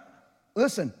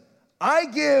 I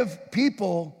give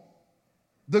people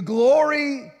the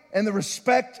glory and the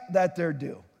respect that they're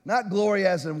due. Not glory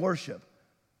as in worship.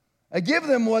 I give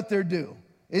them what they're due.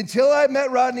 Until I met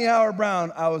Rodney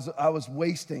Howard-Browne, I was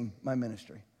wasting my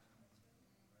ministry.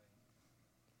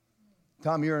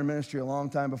 Tom, you were in ministry a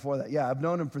long time before that. Yeah, I've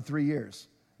known him for 3 years.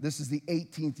 This is the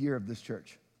 18th year of this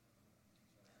church.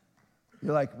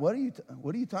 You're like, what are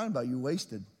you talking about? You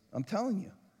wasted. I'm telling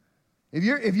you. If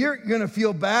you're going to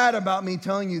feel bad about me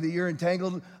telling you that you're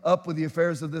entangled up with the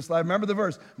affairs of this life, remember the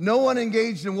verse. No one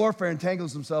engaged in warfare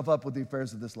entangles himself up with the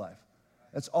affairs of this life.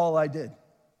 That's all I did.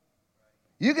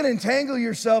 You can entangle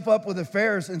yourself up with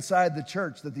affairs inside the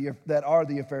church that are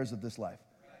the affairs of this life.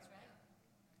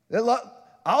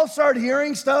 I'll start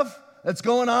hearing stuff that's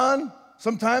going on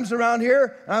sometimes around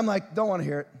here, and I'm like, don't want to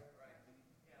hear it.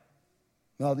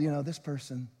 Well, this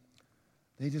person,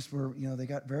 they just were, they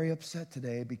got very upset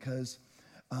today because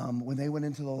when they went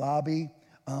into the lobby,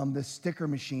 the sticker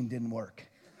machine didn't work.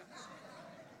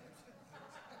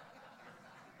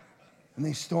 And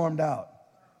they stormed out.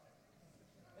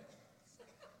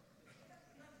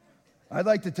 I'd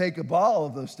like to take all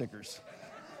of those stickers.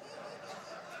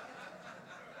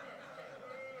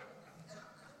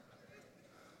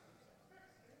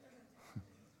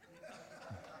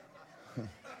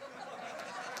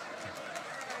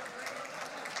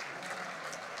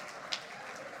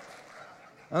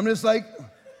 I'm just like,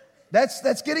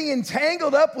 that's getting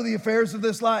entangled up with the affairs of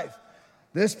this life.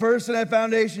 This person at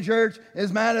Foundation Church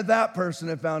is mad at that person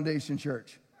at Foundation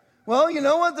Church. Well, you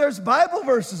know what? There's Bible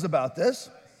verses about this.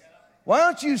 Why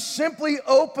don't you simply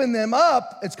open them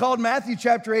up? It's called Matthew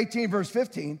chapter 18, verse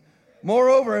 15.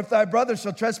 Moreover, if thy brother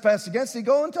shall trespass against thee,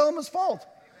 go and tell him his fault.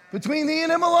 Between thee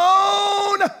and him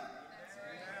alone.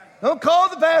 Don't call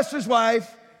the pastor's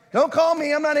wife. Don't call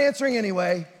me. I'm not answering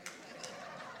anyway.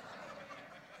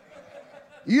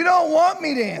 You don't want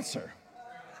me to answer.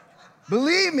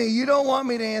 Believe me, you don't want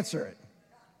me to answer it.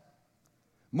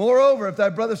 Moreover, if thy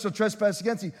brother shall trespass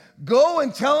against thee, go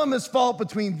and tell him his fault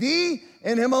between thee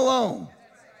and him alone.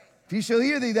 If he shall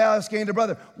hear thee, thou hast gained a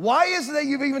brother. Why is it that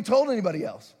you've even told anybody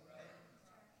else?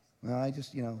 Well, I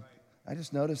just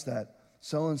noticed that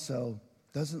so-and-so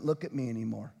doesn't look at me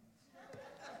anymore.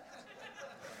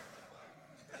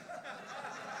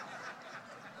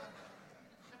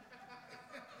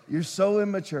 You're so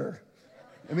immature.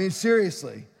 I mean,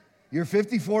 seriously. You're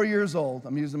 54 years old.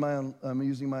 I'm using my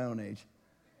own age.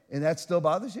 And that still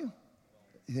bothers you?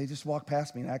 They just walk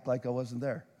past me and act like I wasn't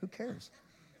there. Who cares?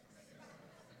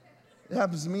 It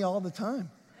happens to me all the time.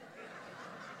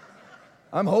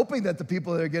 I'm hoping that the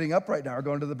people that are getting up right now are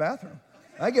going to the bathroom.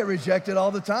 I get rejected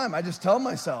all the time. I just tell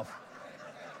myself.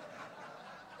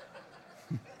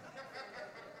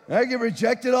 I get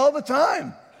rejected all the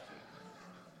time.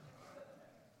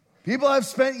 People I've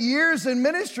spent years in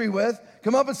ministry with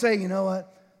come up and say, you know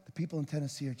what? The people in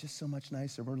Tennessee are just so much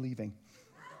nicer. We're leaving.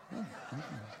 Oh,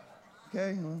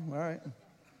 okay, well, all right.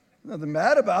 Nothing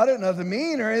bad about it, nothing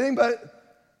mean or anything, but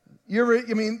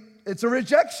it's a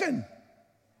rejection.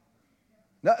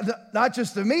 Not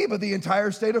just to me, but the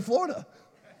entire state of Florida.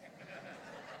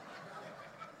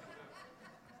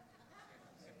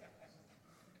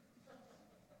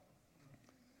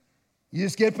 You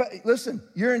just listen,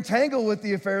 you're entangled with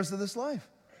the affairs of this life.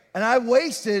 And I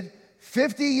wasted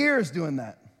 50 years doing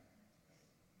that.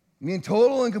 I mean,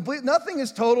 total and complete. Nothing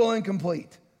is total and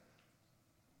complete.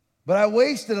 But I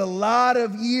wasted a lot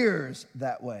of years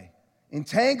that way,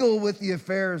 entangled with the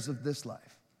affairs of this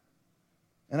life.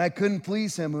 And I couldn't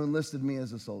please him who enlisted me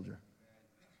as a soldier.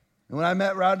 And when I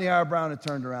met Rodney R. Brown, it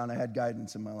turned around. I had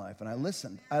guidance in my life. And I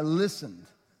listened. Listen,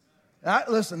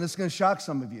 this is going to shock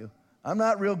some of you. I'm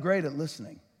not real great at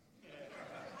listening.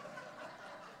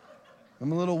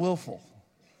 I'm a little willful.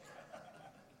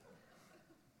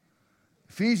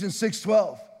 Ephesians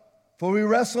 6:12, for we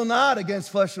wrestle not against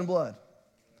flesh and blood,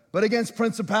 but against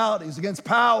principalities, against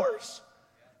powers,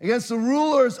 against the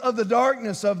rulers of the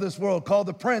darkness of this world, called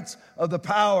the prince of the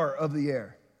power of the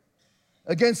air,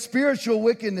 against spiritual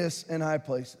wickedness in high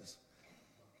places.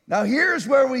 Now here's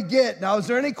where we get, now is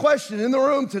there any question in the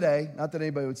room today, not that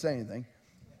anybody would say anything,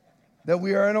 that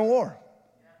we are in a war?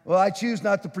 Well, I choose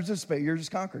not to participate. You're just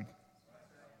conquered.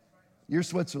 You're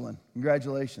Switzerland.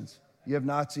 Congratulations. You have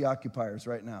Nazi occupiers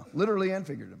right now, literally and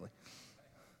figuratively.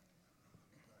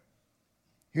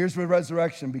 Here's where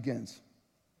resurrection begins.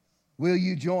 Will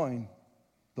you join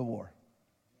the war?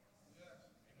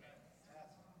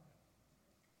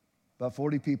 About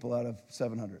 40 people out of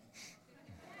 700.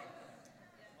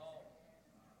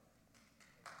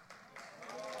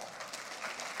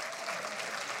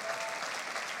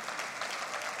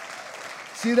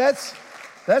 See, that's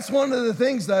one of the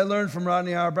things that I learned from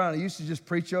Rodney R. Brown. I used to just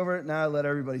preach over it. Now I let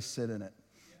everybody sit in it.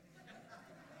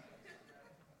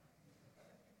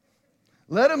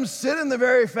 Let them sit in the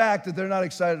very fact that they're not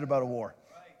excited about a war.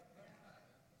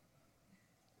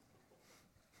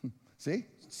 See?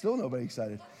 Still nobody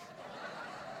excited.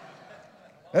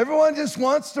 Everyone just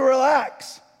wants to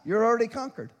relax. You're already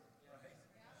conquered.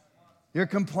 You're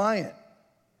compliant.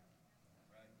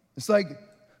 It's like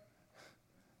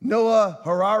Noah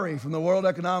Harari from the World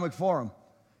Economic Forum.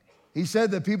 He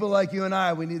said that people like you and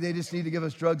I, they just need to give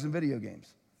us drugs and video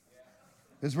games.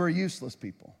 Because we're useless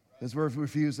people. Because we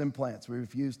refuse implants. We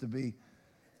refuse to be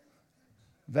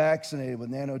vaccinated with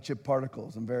nanochip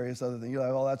particles and various other things. You're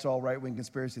like, oh, that's all right-wing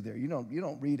conspiracy theory. You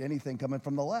don't read anything coming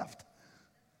from the left.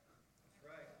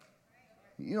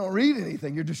 You don't read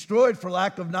anything. You're destroyed for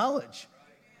lack of knowledge.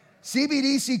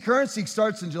 CBDC currency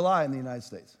starts in July in the United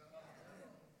States.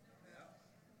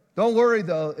 Don't worry,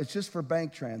 though. It's just for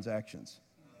bank transactions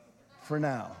for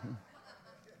now.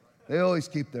 They always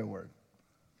keep their word.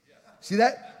 See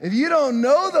that? If you don't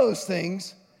know those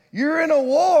things, you're in a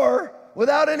war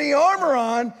without any armor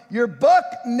on. You're buck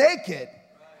naked.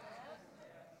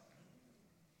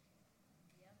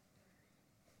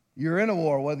 You're in a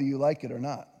war whether you like it or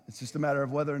not. It's just a matter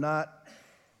of whether or not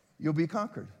you'll be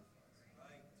conquered.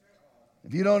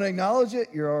 If you don't acknowledge it,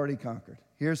 you're already conquered.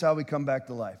 Here's how we come back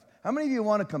to life. How many of you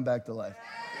want to come back to life?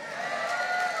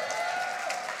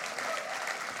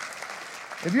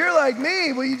 If you're like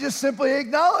me, will you just simply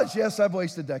acknowledge, yes, I've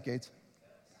wasted decades.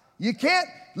 You can't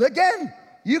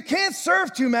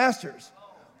serve two masters.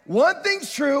 One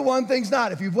thing's true, one thing's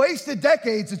not. If you've wasted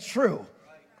decades, it's true.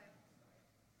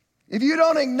 If you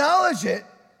don't acknowledge it,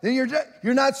 then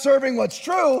you're not serving what's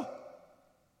true.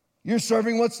 You're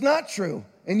serving what's not true.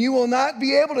 And you will not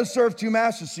be able to serve two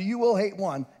masters, so you will hate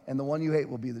one, and the one you hate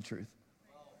will be the truth.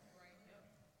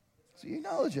 So you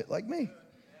acknowledge it, like me.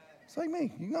 It's like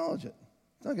me. You acknowledge it.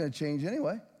 It's not going to change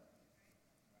anyway.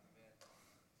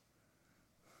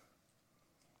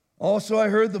 Also, I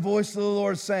heard the voice of the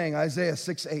Lord saying, Isaiah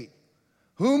 6:8,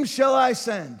 whom shall I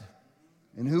send,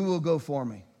 and who will go for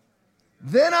me?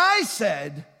 Then I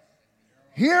said,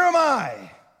 here am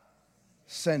I,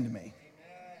 send me.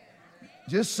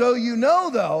 Just so you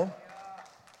know, though,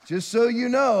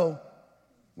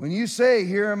 when you say,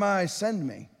 here am I, send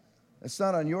me, it's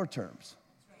not on your terms.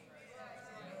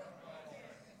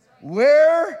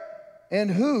 Where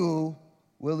and who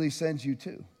will he send you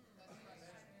to?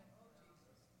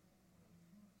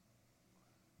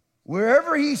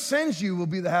 Wherever he sends you will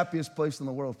be the happiest place in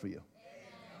the world for you.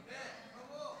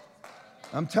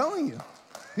 I'm telling you.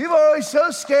 People are always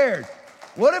so scared.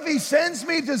 What if he sends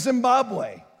me to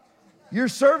Zimbabwe? You're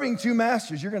serving two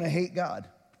masters. You're going to hate God.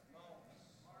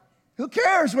 Who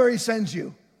cares where he sends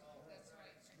you?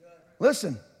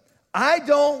 Listen, I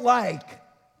don't like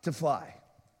to fly.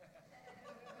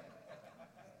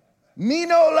 Me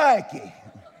no likey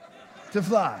to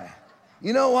fly.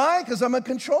 You know why? Because I'm a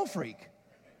control freak.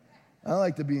 I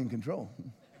like to be in control.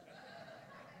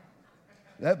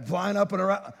 That flying up and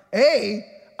around.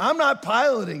 I'm not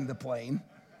piloting the plane.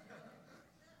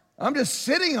 I'm just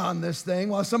sitting on this thing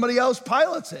while somebody else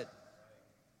pilots it.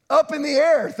 Up in the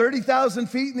air, 30,000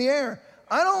 feet in the air.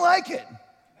 I don't like it.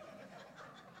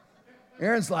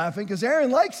 Aaron's laughing because Aaron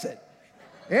likes it.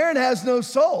 Aaron has no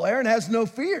soul. Aaron has no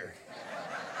fear.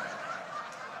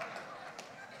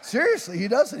 Seriously, he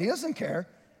doesn't. He doesn't care.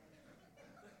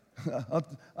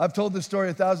 I've told this story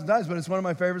 1,000 times, but it's one of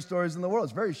my favorite stories in the world.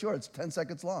 It's very short. It's 10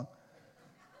 seconds long.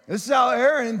 This is how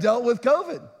Aaron dealt with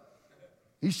COVID.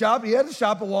 He had to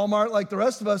shop at Walmart like the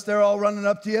rest of us. They're all running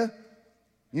up to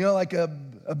you, like a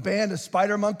band of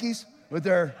spider monkeys with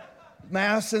their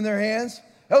masks in their hands.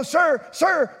 Oh, sir,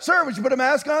 would you put a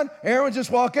mask on? Aaron would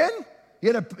just walk in. He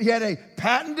had a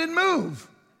patented move.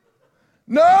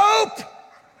 Nope.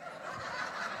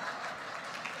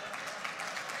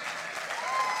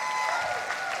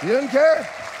 He didn't care.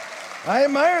 I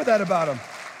admire that about him.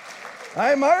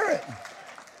 I admire it.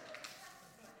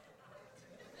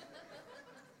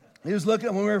 He was looking,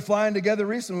 when we were flying together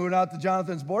recently, we went out to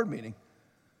Jonathan's board meeting.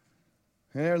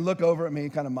 And he would look over at me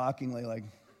kind of mockingly, like,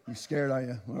 you scared, are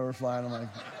you? When we were flying, I'm like,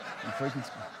 I'm freaking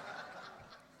scared.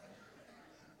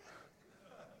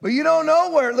 But you don't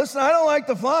know where, listen, I don't like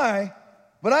to fly,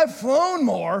 but I've flown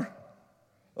more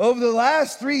over the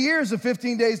last 3 years of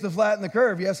 15 days to flatten the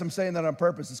curve. Yes, I'm saying that on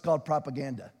purpose. It's called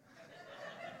propaganda.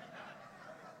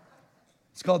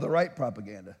 It's called the right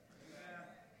propaganda.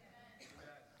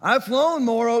 I've flown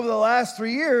more over the last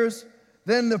 3 years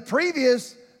than the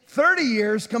previous 30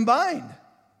 years combined.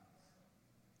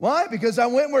 Why? Because I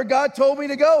went where God told me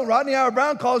to go. Rodney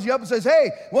Howard-Brown calls you up and says,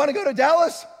 hey, want to go to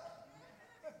Dallas?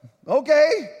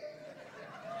 Okay.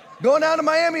 Going down to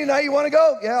Miami tonight, you want to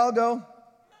go? Yeah, I'll go.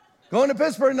 Going to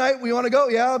Pittsburgh tonight, we want to go?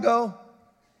 Yeah, I'll go.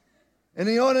 And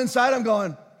you know what, inside I'm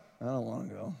going, I don't want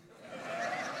to go.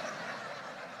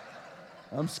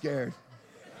 I'm scared.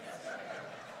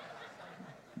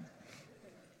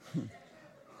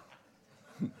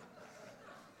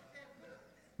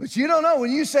 But you don't know.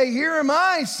 When you say, here am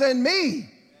I, send me.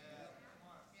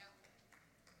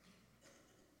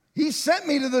 He sent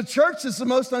me to the church that's the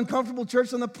most uncomfortable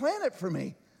church on the planet for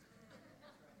me.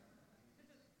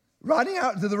 Rodney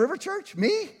out to the River Church?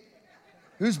 Me?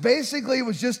 Who's basically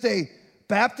was just a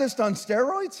Baptist on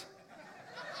steroids?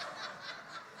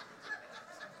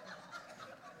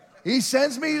 He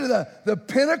sends me to the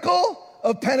pinnacle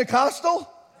of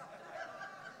Pentecostal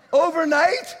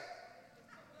overnight.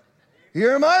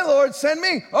 Here am I, Lord, send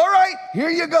me. All right, here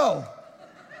you go.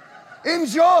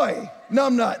 Enjoy,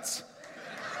 numbnuts.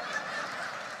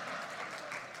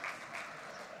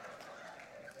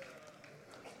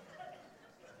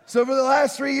 So for the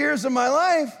last 3 years of my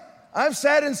life, I've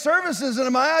sat in services and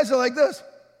my eyes are like this.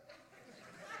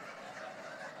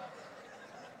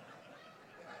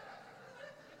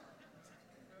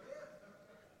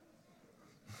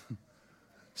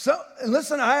 So,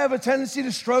 listen, I have a tendency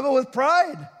to struggle with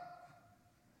pride.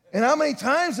 And how many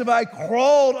times have I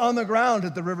crawled on the ground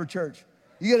at the River Church?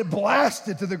 You get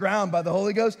blasted to the ground by the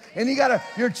Holy Ghost, and you got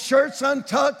your shirt's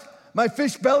untucked, my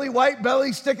fish belly, white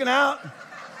belly sticking out,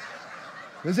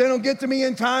 because they don't get to me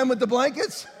in time with the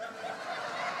blankets.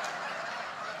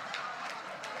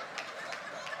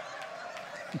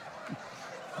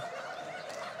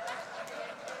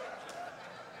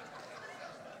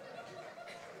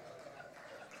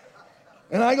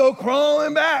 And I go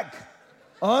crawling back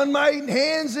on my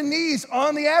hands and knees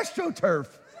on the AstroTurf.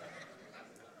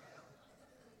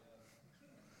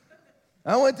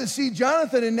 I went to see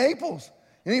Jonathan in Naples,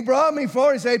 and he brought me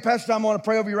forward. He said, hey, Pastor Tom, I want to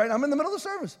pray over you right now. I'm in the middle of the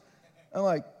service. I'm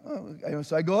like, oh.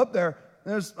 So I go up there.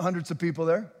 There's hundreds of people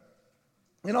there.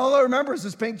 And all I remember is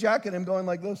this pink jacket and him going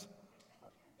like this.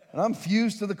 And I'm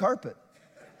fused to the carpet.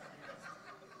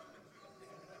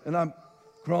 And I'm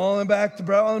crawling back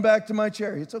to my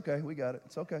chair. It's okay. We got it.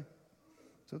 It's okay.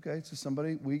 It's okay. It's just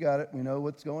somebody. We got it. We know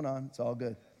what's going on. It's all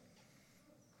good.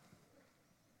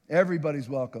 Everybody's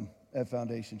welcome at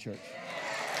Foundation Church.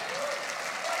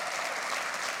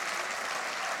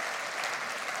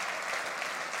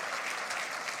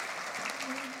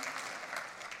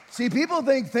 See, people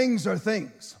think things are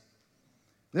things.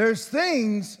 There's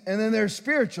things, and then there's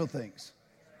spiritual things.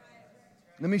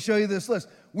 Let me show you this list.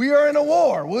 We are in a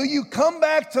war. Will you come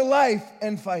back to life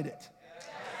and fight it?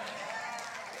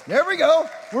 There we go.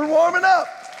 We're warming up.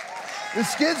 The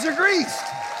skids are greased.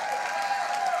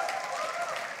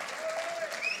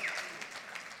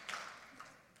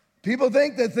 People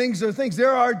think that things are things.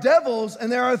 There are devils,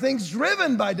 and there are things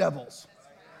driven by devils.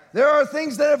 There are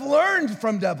things that have learned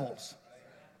from devils.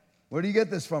 Where do you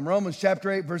get this from? Romans chapter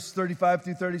 8, verses 35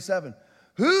 through 37.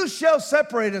 Who shall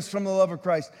separate us from the love of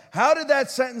Christ? How did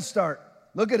that sentence start?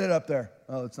 Look at it up there.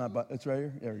 Oh, it's not, it's right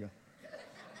here? There we go.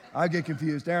 I get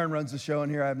confused. Aaron runs the show in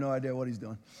here. I have no idea what he's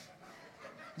doing.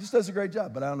 He just does a great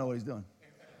job, but I don't know what he's doing.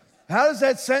 How does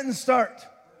that sentence start?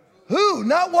 Who,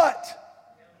 not what.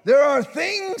 There are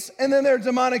things, and then there are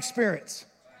demonic spirits.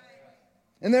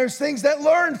 And there's things that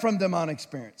learn from demonic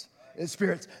spirits.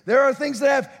 There are things that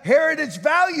have heritage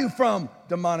value from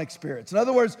demonic spirits. In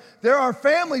other words, there are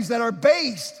families that are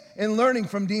based in learning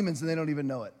from demons and they don't even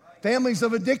know it. Families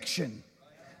of addiction,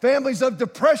 families of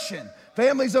depression,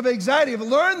 families of anxiety have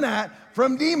learned that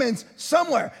from demons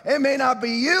somewhere. It may not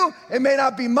be you, it may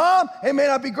not be mom, it may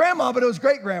not be grandma, but it was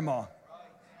great-grandma.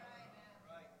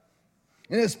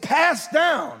 And it's passed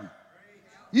down.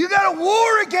 You got to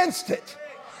war against it.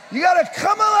 You got to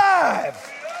come alive.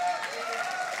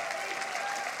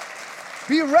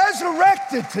 Be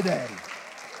resurrected today.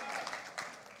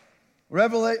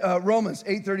 Romans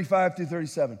 8:35 through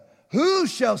 37. Who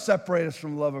shall separate us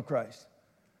from the love of Christ?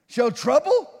 Shall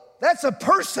trouble? That's a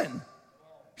person.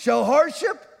 Shall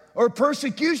hardship or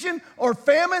persecution or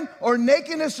famine or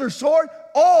nakedness or sword?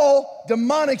 All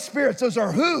demonic spirits. Those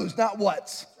are who's, not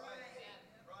what's.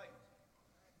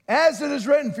 As it is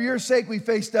written, for your sake we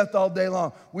face death all day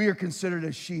long. We are considered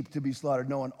as sheep to be slaughtered,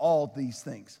 knowing all these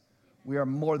things. We are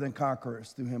more than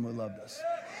conquerors through him who loved us.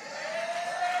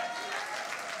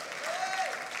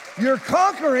 You're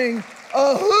conquering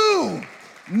a who,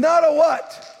 not a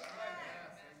what.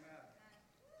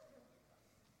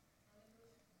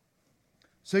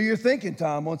 So you're thinking,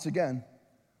 Tom, once again,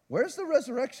 where's the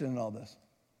resurrection in all this?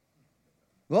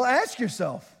 Well, ask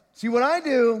yourself. See, what I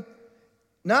do,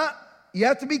 you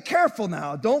have to be careful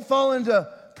now. Don't fall into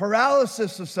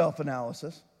paralysis of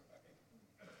self-analysis.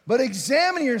 But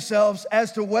examine yourselves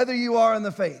as to whether you are in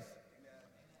the faith.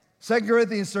 2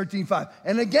 Corinthians 13:5.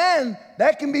 And again,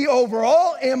 that can be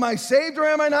overall. Am I saved or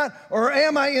am I not? Or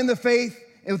am I in the faith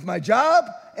with my job?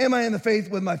 Am I in the faith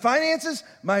with my finances,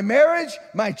 my marriage,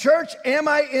 my church? Am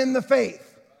I in the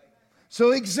faith?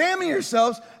 So examine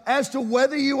yourselves as to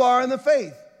whether you are in the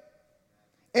faith.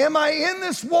 Am I in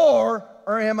this war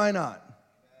or am I not?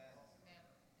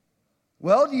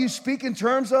 Well, do you speak in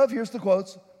terms of, here's the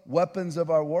quotes, weapons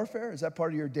of our warfare? Is that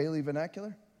part of your daily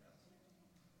vernacular?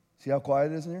 See how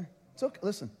quiet it is in here? It's okay.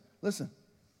 Listen.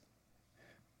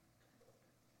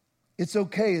 It's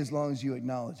okay as long as you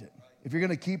acknowledge it. If you're going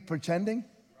to keep pretending,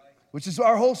 which is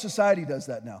our whole society does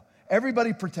that now.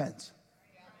 Everybody pretends.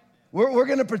 We're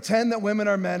going to pretend that women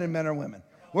are men and men are women.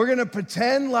 We're going to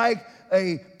pretend like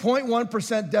a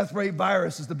 0.1% death rate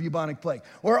virus is the bubonic plague.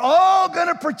 We're all going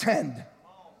to pretend.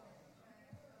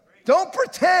 Don't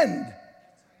pretend.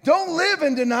 Don't live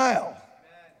in denial.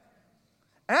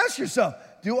 Ask yourself,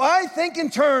 do I think in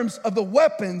terms of the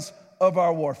weapons of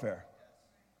our warfare?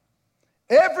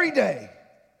 Every day.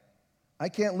 I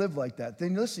can't live like that.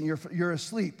 Then listen, you're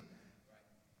asleep.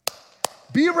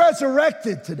 Be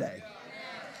resurrected today.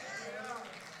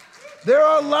 There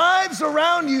are lives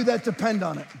around you that depend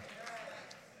on it.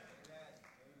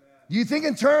 You think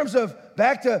in terms of,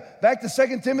 back to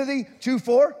 2 Timothy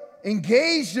 2:4,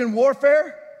 engaged in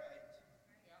warfare?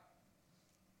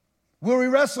 Will we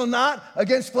wrestle not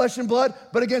against flesh and blood,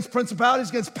 but against principalities,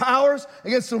 against powers,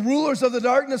 against the rulers of the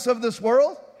darkness of this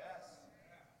world?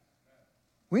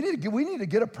 We need to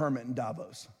get a permit in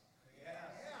Davos.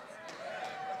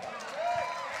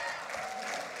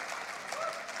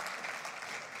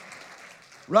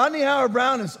 Rodney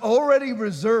Howard-Browne has already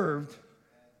reserved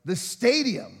the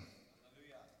stadium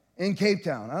in Cape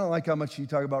Town. I don't like how much you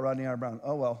talk about Rodney Howard-Browne.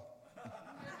 Oh, well.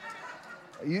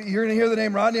 You're going to hear the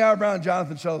name Rodney Howard-Browne and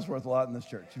Jonathan Shuttlesworth a lot in this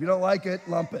church. If you don't like it,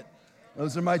 lump it.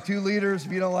 Those are my two leaders.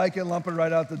 If you don't like it, lump it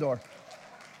right out the door.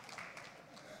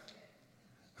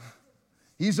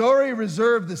 He's already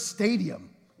reserved the stadium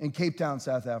in Cape Town,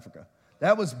 South Africa.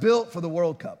 That was built for the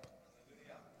World Cup.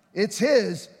 It's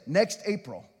his next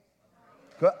April.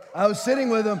 I was sitting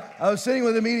with him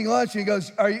eating lunch, and he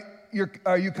goes,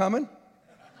 Are you coming?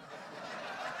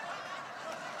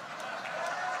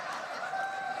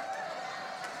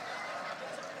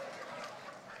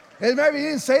 And maybe he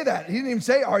didn't say that. He didn't even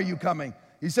say, are you coming?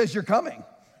 He says, you're coming.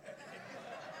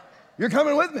 You're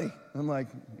coming with me. I'm like,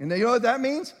 and you know what that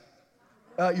means?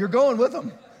 You're going with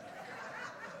him.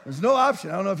 There's no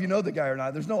option. I don't know if you know the guy or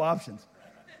not. There's no options.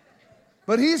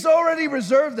 But he's already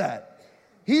reserved that.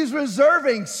 He's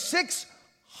reserving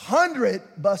 600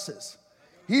 buses.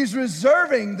 He's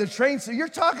reserving the train. So you're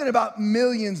talking about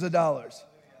millions of dollars.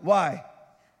 Why?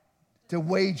 To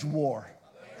wage war.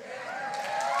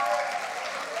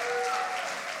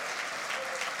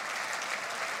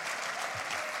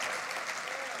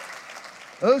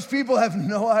 Those people have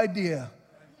no idea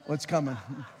what's coming.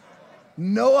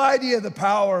 No idea the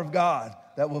power of God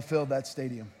that will fill that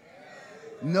stadium.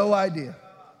 No idea.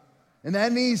 And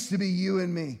that needs to be you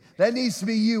and me. That needs to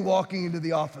be you walking into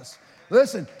the office.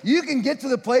 Listen, you can get to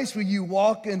the place where you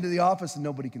walk into the office and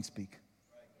nobody can speak.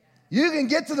 You can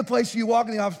get to the place where you walk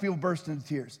in the office, people burst into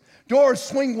tears. Doors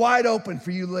swing wide open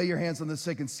for you to lay your hands on the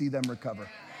sick and see them recover.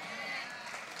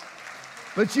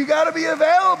 But you got to be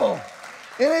available.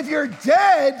 And if you're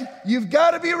dead, you've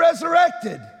got to be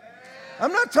resurrected.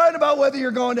 I'm not talking about whether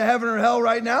you're going to heaven or hell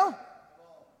right now.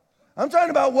 I'm talking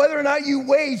about whether or not you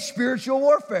wage spiritual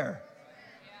warfare.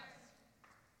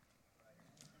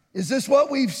 Is this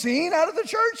what we've seen out of the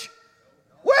church?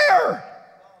 Where?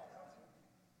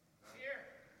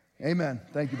 Amen.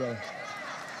 Thank you, brother.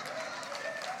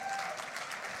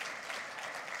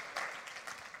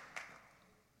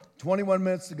 "21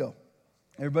 minutes to go.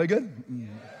 Everybody good?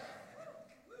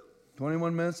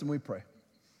 21 minutes and we pray.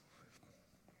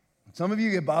 Some of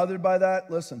you get bothered by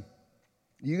that. Listen,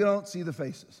 you don't see the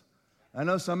faces. I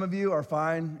know some of you are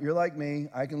fine. You're like me.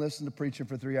 I can listen to preaching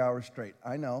for 3 hours straight.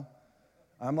 I know.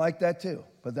 I'm like that too,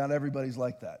 but not everybody's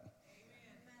like that.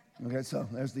 Okay, so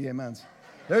there's the amens.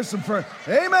 There's some prayer.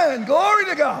 Amen. Glory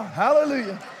to God.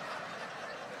 Hallelujah.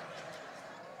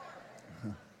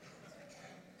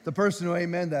 The person who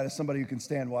amen that is somebody who can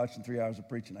stand watching 3 hours of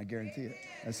preaching. I guarantee it.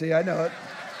 I see. I know it.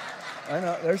 I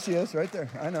know. There she is right there.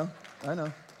 I know.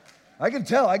 I can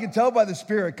tell by the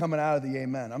Spirit coming out of the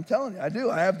amen. I'm telling you, I do.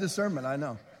 I have discernment. I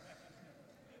know.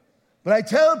 But I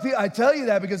tell you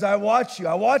that because I watch you.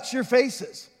 I watch your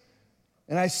faces.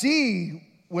 And I see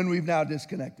when we've now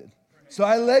disconnected. So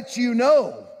I let you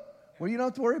know. Well, you don't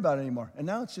have to worry about it anymore. And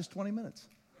now it's just 20 minutes.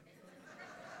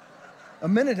 A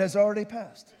minute has already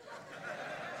passed.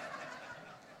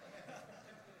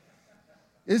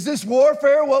 Is this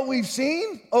warfare what we've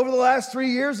seen over the last 3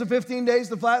 years of 15 days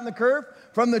to flatten the curve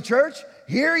from the church?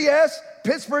 Here, yes.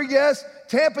 Pittsburgh, yes.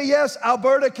 Tampa, yes.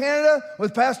 Alberta, Canada,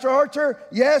 with Pastor Archer,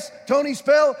 yes. Tony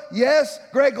Spell, yes.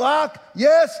 Greg Locke,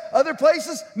 yes. Other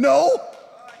places, no.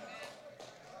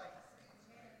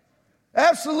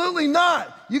 Absolutely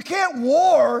not. You can't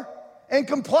war and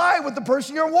comply with the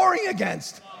person you're warring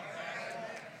against.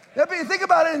 Think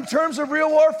about it in terms of real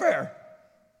warfare.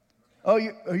 Oh,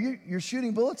 you're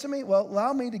shooting bullets at me? Well,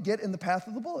 allow me to get in the path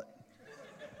of the bullet.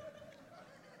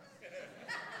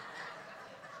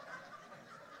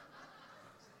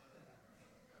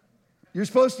 You're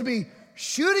supposed to be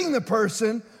shooting the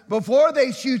person before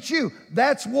they shoot you.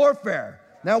 That's warfare.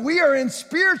 Now, we are in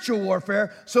spiritual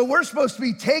warfare, so we're supposed to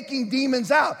be taking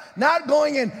demons out, not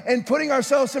going in and putting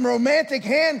ourselves in romantic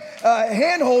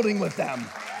hand-holding with them.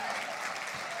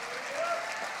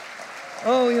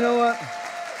 Oh, you know what?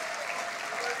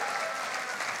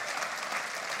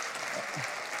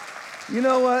 You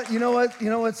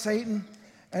know what, Satan?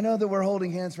 I know that we're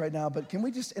holding hands right now, but can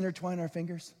we just intertwine our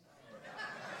fingers?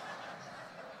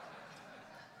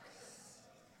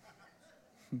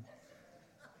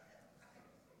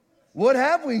 What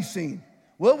have we seen?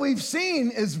 What we've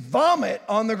seen is vomit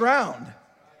on the ground.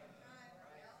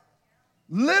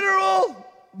 Literal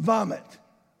vomit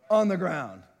on the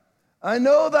ground. I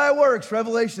know thy works,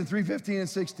 Revelation 3:15 and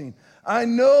 16. I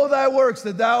know thy works,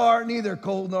 that thou art neither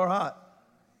cold nor hot.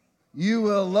 You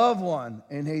will love one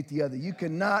and hate the other. You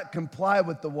cannot comply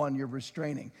with the one you're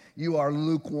restraining. You are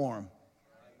lukewarm.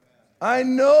 I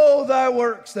know thy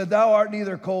works, that thou art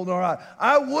neither cold nor hot.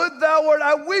 I would thou wert,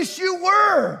 I wish you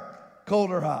were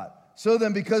cold or hot. So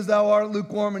then, because thou art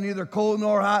lukewarm and neither cold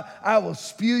nor hot, I will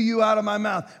spew you out of my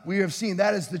mouth. We have seen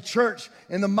that is the church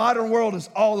in the modern world is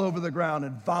all over the ground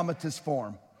in vomitous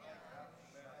form.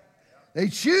 They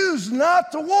choose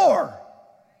not to war.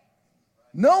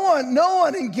 No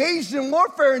one engaged in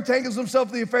warfare entangles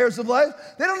themselves in the affairs of life.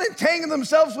 They don't entangle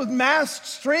themselves with masked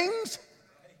strings.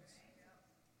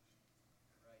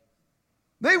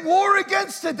 They war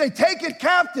against it. They take it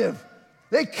captive.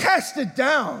 They cast it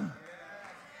down.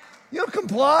 You don't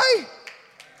comply.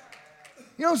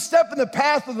 You don't step in the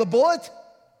path of the bullet.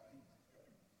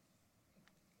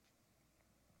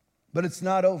 But it's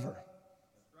not over.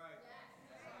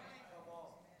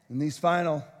 In these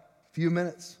final few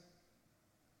minutes,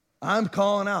 I'm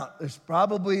calling out. There's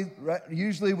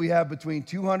usually we have between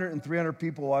 200 and 300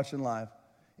 people watching live.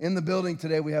 In the building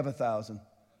today, we have 1,000.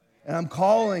 And I'm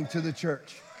calling to the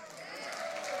church.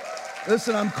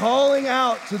 Listen, I'm calling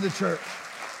out to the church.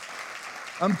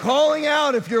 I'm calling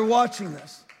out if you're watching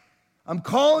this. I'm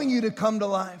calling you to come to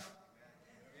life.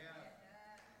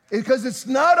 Because it's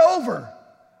not over.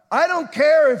 I don't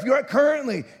care if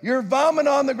you're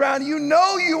vomiting on the ground. You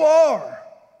know you are.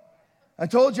 I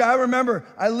told you, I remember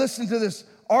I listened to this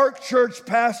Ark Church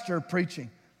pastor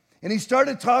preaching. And he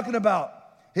started talking about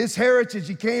His heritage,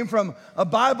 he came from a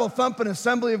Bible-thumping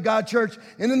Assembly of God church.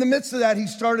 And in the midst of that, he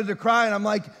started to cry. And I'm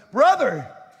like, brother,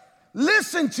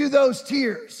 listen to those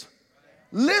tears.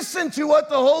 Listen to what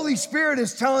the Holy Spirit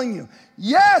is telling you.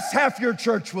 Yes, half your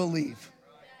church will leave.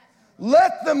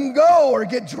 Let them go or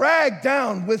get dragged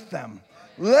down with them.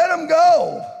 Let them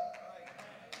go.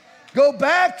 Go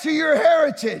back to your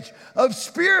heritage of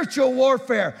spiritual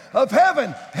warfare, of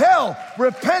heaven, hell,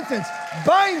 repentance,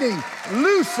 binding,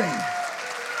 loosing.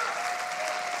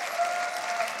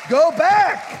 Go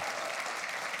back.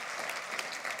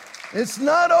 It's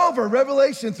not over.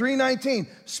 Revelation 3:19,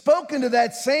 spoken to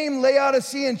that same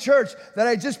Laodicean church that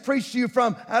I just preached to you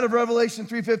from out of Revelation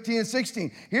 3:15 and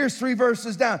 16. Here's 3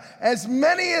 verses down. As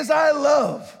many as I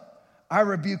love, I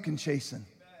rebuke and chasten.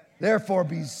 Therefore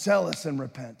be zealous and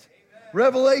repent.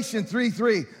 Revelation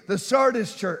 3:3, the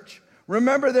Sardis church.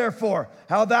 Remember therefore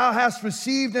how thou hast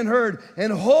received and heard,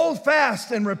 and hold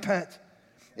fast and repent.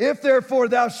 If therefore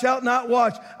thou shalt not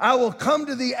watch, I will come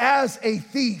to thee as a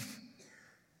thief.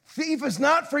 Thief is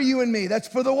not for you and me, that's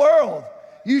for the world.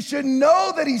 You should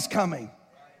know that he's coming.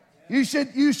 You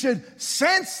should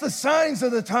sense the signs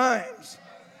of the times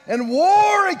and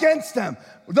war against them.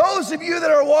 Those of you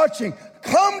that are watching,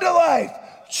 come to life.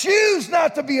 Choose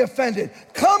not to be offended.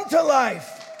 Come to life.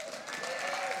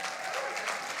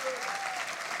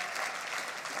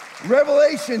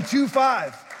 Revelation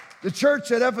 2:5, the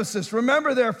church at Ephesus.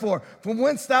 Remember therefore, from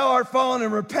whence thou art fallen,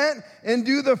 and repent and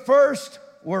do the first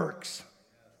works.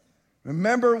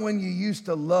 Remember when you used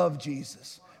to love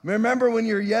Jesus. Remember when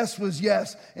your yes was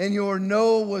yes and your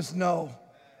no was no.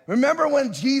 Remember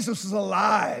when Jesus was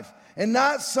alive and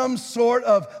not some sort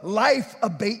of life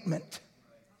abatement.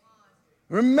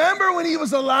 Remember when he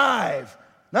was alive,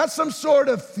 not some sort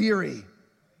of theory,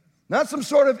 not some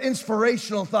sort of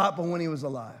inspirational thought, but when he was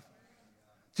alive.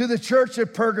 To the church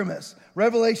at Pergamos,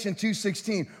 Revelation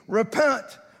 2:16, repent,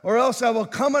 or else I will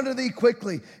come unto thee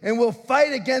quickly and will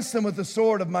fight against them with the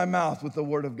sword of my mouth, with the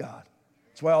word of God.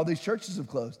 That's why all these churches have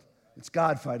closed. It's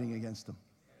God fighting against them.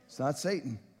 It's not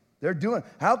Satan. They're doing,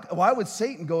 why would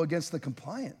Satan go against the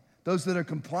compliant? Those that are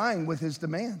complying with his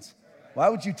demands. Why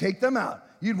would you take them out?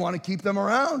 You'd want to keep them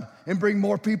around and bring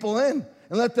more people in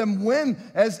and let them win.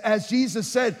 As Jesus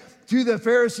said to the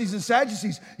Pharisees and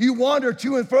Sadducees, you wander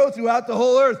to and fro throughout the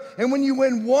whole earth. And when you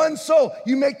win one soul,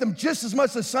 you make them just as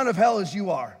much the son of hell as you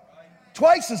are.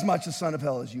 Twice as much the son of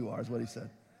hell as you are, is what he said.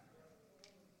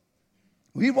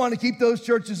 We want to keep those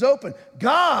churches open.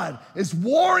 God is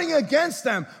warring against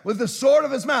them with the sword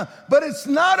of his mouth. But it's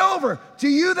not over. To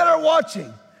you that are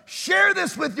watching, share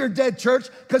this with your dead church,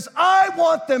 because I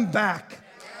want them back.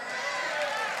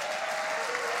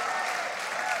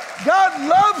 God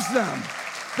loves them.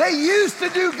 They used to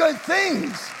do good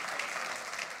things.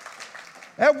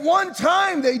 At one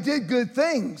time, they did good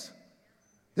things.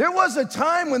 There was a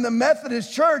time when the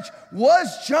Methodist Church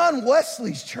was John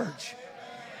Wesley's church.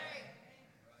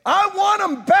 I want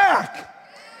them back.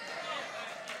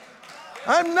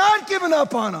 I'm not giving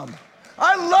up on them.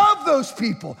 I love those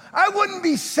people. I wouldn't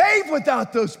be saved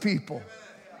without those people.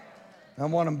 I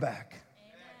want them back.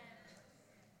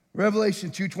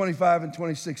 Revelation 2:25 and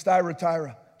 26,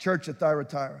 Thyatira, church at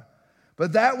Thyatira.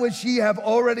 But that which ye have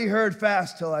already heard,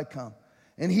 fast till I come.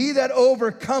 And he that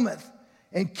overcometh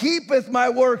and keepeth my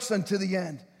works unto the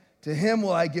end, to him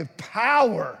will I give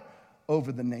power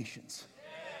over the nations.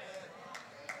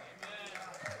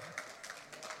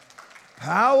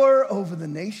 Power over the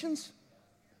nations?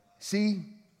 See,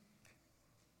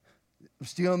 I'm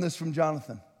stealing this from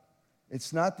Jonathan.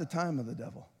 It's not the time of the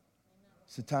devil.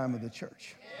 It's the time of the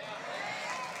church.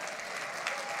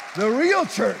 The real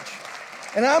church.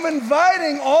 And I'm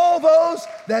inviting all those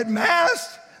that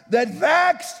masked, that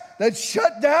vaxxed, that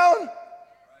shut down,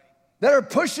 that are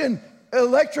pushing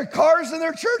electric cars in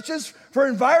their churches for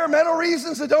environmental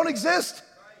reasons that don't exist.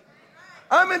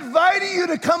 I'm inviting you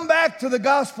to come back to the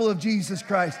gospel of Jesus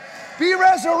Christ. Be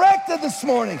resurrected this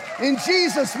morning in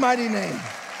Jesus' mighty name.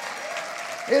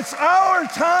 It's our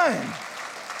time.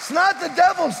 It's not the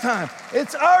devil's time.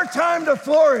 It's our time to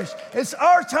flourish. It's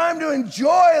our time to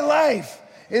enjoy life.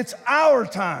 It's our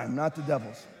time, not the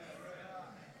devil's.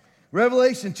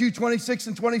 Revelation 2:26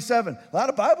 and 27. A lot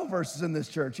of Bible verses in this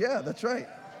church. Yeah, that's right.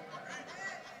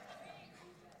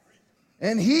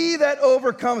 And he that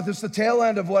overcometh, this is the tail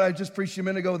end of what I just preached a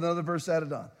minute ago with another verse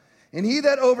added on. And he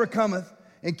that overcometh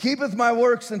and keepeth my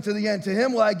works unto the end, to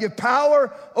him will I give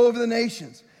power over the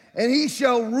nations. And he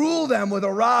shall rule them with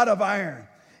a rod of iron.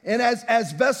 And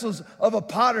as vessels of a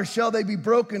potter shall they be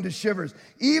broken to shivers,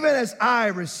 even as I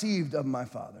received of my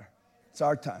Father. It's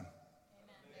our time.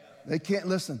 They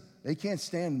can't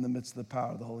stand in the midst of the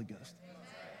power of the Holy Ghost.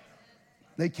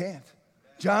 They can't.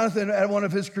 Jonathan, at one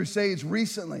of his crusades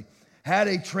recently, had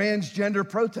a transgender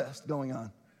protest going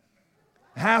on.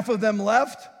 Half of them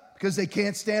left because they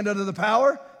can't stand under the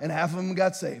power, and half of them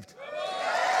got saved.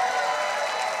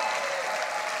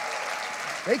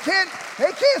 They can't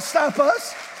stop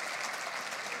us.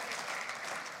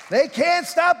 They can't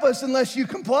stop us unless you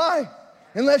comply,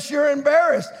 unless you're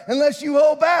embarrassed, unless you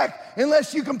hold back,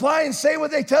 unless you comply and say what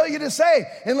they tell you to say,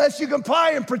 unless you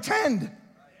comply and pretend.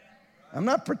 I'm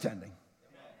not pretending.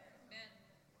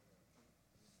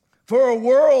 For a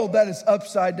world that is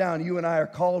upside down, you and I are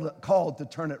called to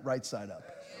turn it right side up.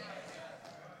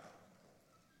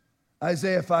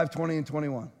 Isaiah 5:20 and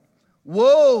 21.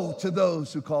 Woe to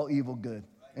those who call evil good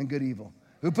and good evil,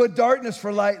 who put darkness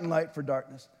for light and light for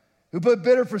darkness, who put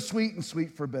bitter for sweet and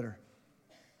sweet for bitter.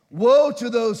 Woe to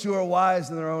those who are wise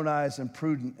in their own eyes and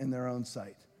prudent in their own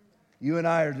sight. You and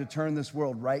I are to turn this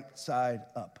world right side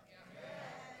up.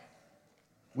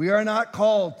 We are not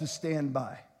called to stand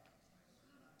by.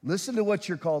 Listen to what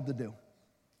you're called to do.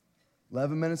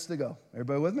 11 minutes to go.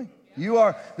 Everybody with me? You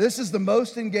are. This is the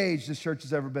most engaged this church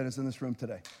has ever been is in this room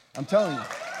today. I'm telling you.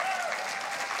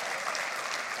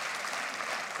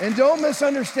 And don't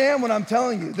misunderstand what I'm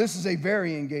telling you. This is a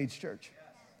very engaged church.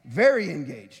 Very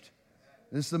engaged.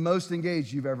 This is the most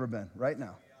engaged you've ever been right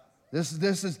now. This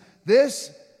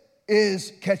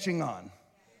is catching on.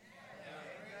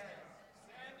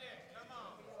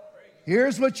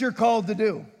 Here's what you're called to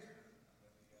do.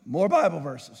 More Bible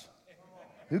verses.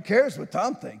 Who cares what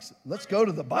Tom thinks? Let's go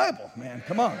to the Bible, man.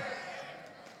 Come on.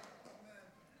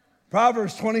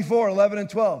 Proverbs 24, 11 and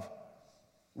 12.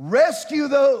 Rescue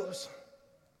those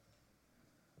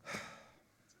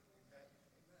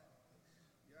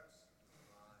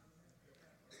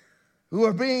who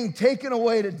are being taken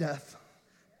away to death.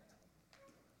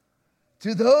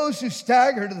 To those who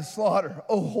stagger to the slaughter,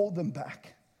 oh, hold them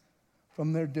back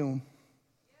from their doom.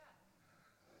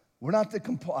 We're not to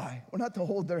comply. We're not to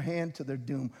hold their hand to their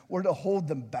doom. We're to hold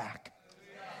them back.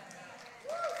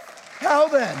 How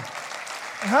then?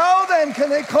 How then can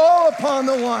they call upon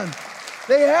the one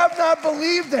they have not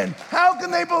believed in? How can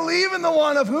they believe in the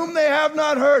one of whom they have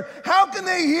not heard? How can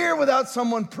they hear without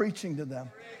someone preaching to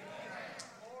them?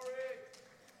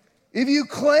 If you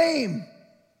claim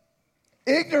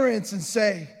ignorance and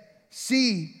say,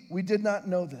 see, we did not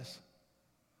know this.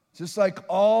 Just like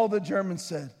all the Germans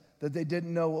said that they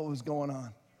didn't know what was going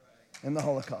on in the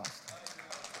Holocaust.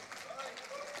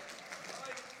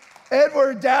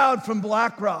 Edward Dowd from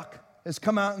BlackRock has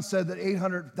come out and said that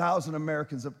 800,000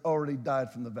 Americans have already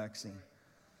died from the vaccine.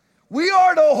 We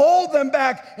are to hold them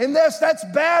back, and that's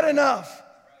bad enough.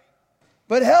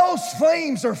 But hell's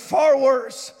flames are far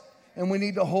worse, and we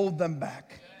need to hold them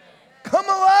back. Come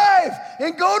alive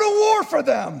and go to war for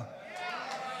them.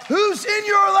 Who's in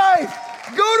your life?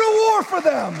 Go to war for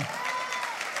them.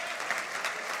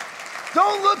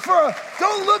 Don't look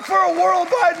for a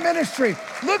worldwide ministry.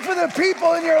 Look for the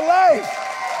people in your life.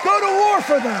 Go to war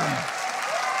for them.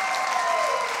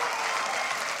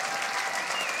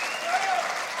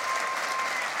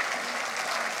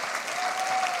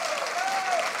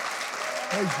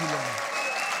 Praise you, Lord.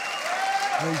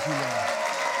 Praise you, Lord.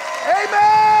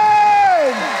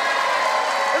 Amen.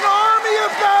 An army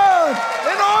of God.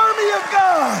 An army of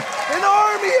God. An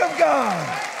army of God.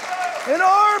 An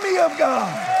army of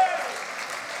God.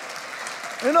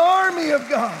 An army of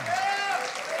God.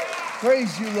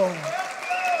 Praise you, Lord.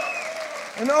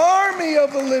 An army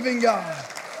of the living God.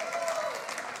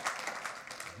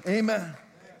 Amen.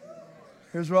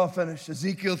 Here's where I'll finish.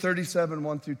 Ezekiel 37,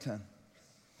 1 through 10.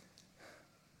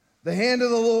 The hand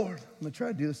of the Lord. I'm going to try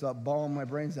to do this without bawling my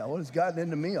brains out. What has gotten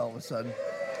into me all of a sudden?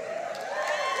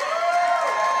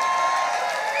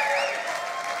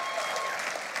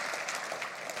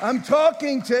 I'm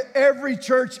talking to every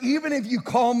church, even if you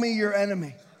call me your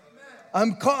enemy.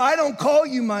 I don't call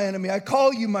you my enemy. I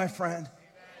call you my friend.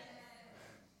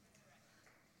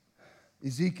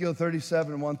 Ezekiel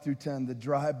 37, 1 through 10, the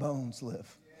dry bones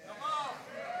live.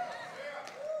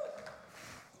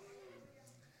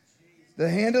 The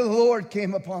hand of the Lord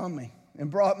came upon me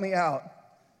and brought me out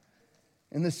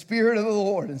in the spirit of the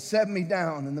Lord and set me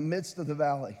down in the midst of the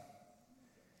valley.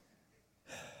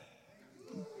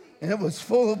 And it was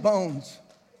full of bones.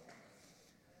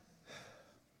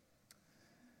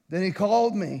 Then he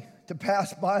called me to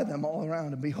pass by them all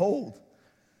around, and behold,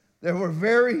 there were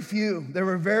very few, there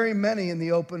were very many in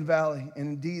the open valley, and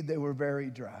indeed they were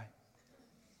very dry.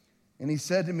 And he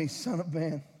said to me, Son of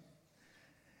man,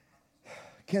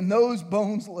 can those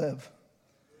bones live?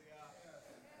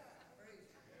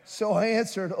 So I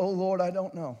answered, Oh Lord, I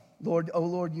don't know. Oh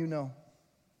Lord, you know.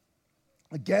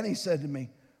 Again he said to me,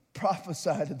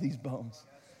 prophesy to these bones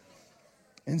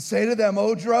and say to them,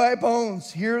 O dry bones,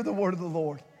 hear the word of the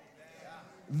Lord.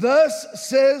 Thus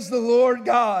says the Lord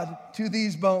God to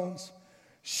these bones,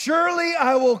 surely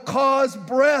I will cause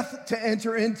breath to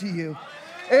enter into you,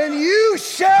 and you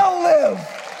shall live.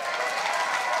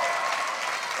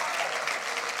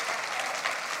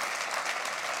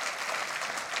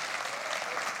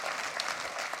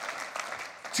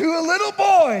 To a little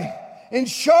boy in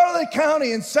Charlotte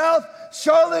County, in South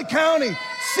Charlotte County,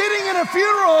 sitting in a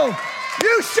funeral home,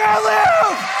 you shall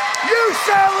live! You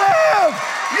shall live!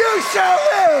 You shall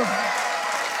live!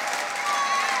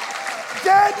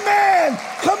 Dead man,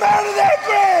 come out of that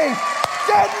grave!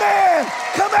 Dead man,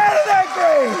 come out of that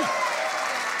grave!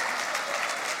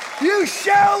 You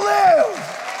shall live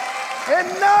and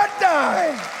not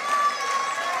die.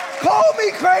 Call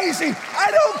me crazy,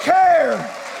 I don't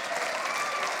care.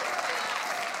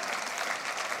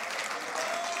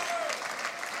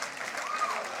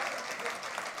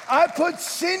 I put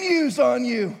sinews on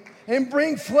you and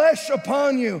bring flesh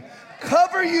upon you,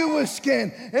 cover you with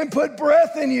skin and put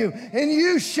breath in you, and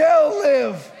you shall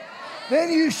live.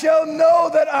 Then you shall know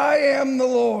that I am the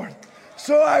Lord.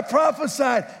 So I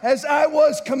prophesied as I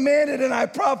was commanded, and I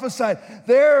prophesied.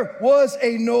 There was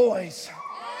a noise.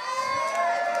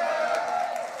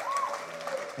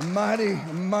 A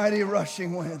mighty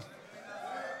rushing wind.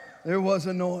 There was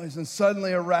a noise, and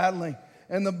suddenly a rattling.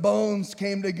 And the bones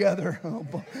came together,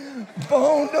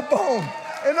 bone to bone,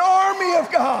 an army of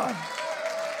God.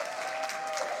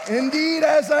 Indeed,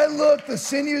 as I looked, the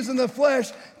sinews and the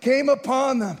flesh came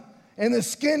upon them, and the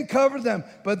skin covered them,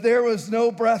 but there was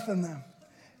no breath in them.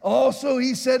 Also,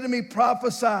 he said to me,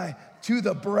 prophesy to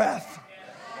the breath.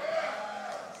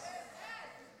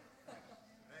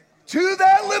 To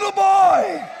that little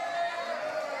boy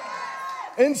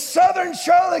in southern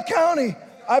Charlotte County,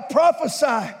 I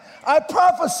prophesy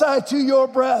to your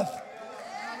breath.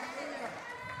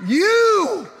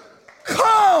 You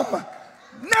come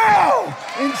now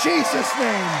in Jesus'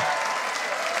 name.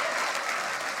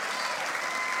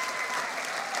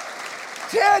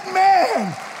 Dead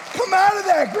man, come out of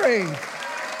that grave.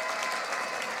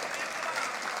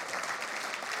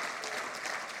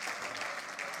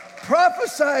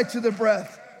 Prophesy to the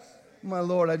breath. My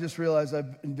Lord, I just realized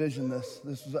I've envisioned this.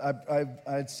 I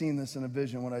had seen this in a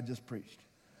vision when I just preached.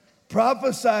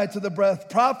 Prophesy to the breath,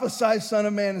 prophesy, Son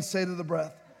of Man, and say to the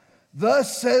breath,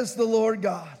 thus says the Lord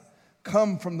God,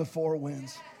 come from the four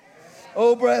winds.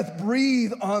 O breath,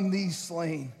 breathe on these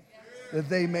slain, that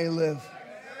they may live.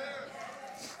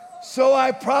 So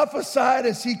I prophesied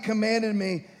as he commanded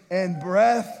me, and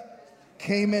breath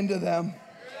came into them.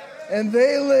 And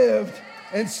they lived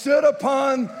and stood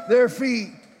upon their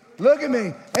feet. Look at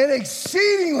me, an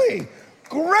exceedingly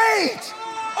great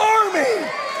army.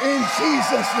 In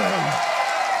Jesus' name.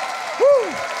 Woo.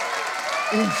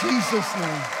 In Jesus'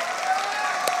 name.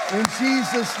 In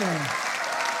Jesus' name.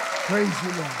 Praise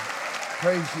you, Lord.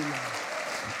 Praise you, Lord.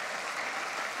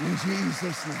 In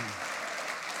Jesus' name.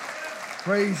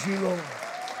 Praise you, Lord.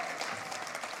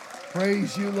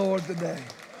 Praise you, Lord, today.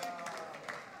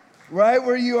 Right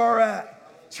where you are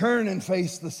at, turn and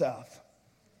face the south.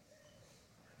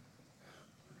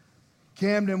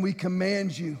 Camden, we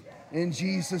command you in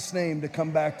Jesus' name to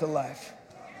come back to life.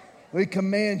 We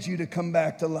command you to come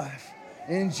back to life.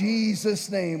 In Jesus'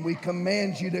 name, we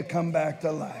command you to come back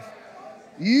to life.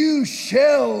 You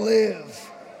shall live.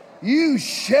 You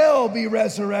shall be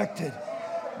resurrected.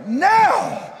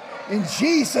 Now, in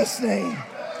Jesus' name.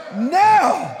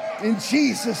 Now, in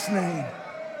Jesus' name.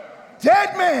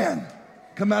 Dead man,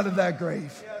 come out of that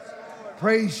grave.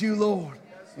 Praise you, Lord,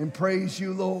 and praise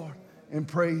you, Lord, and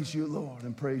praise you, Lord,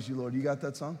 and praise you, Lord. You got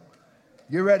that song?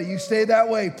 Get ready. You stay that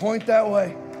way. Point that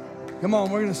way. Come on,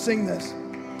 we're going to sing this.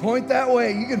 Point that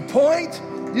way. You can point,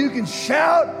 you can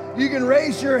shout, you can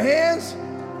raise your hands,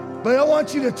 but I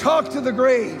want you to talk to the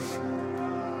grave.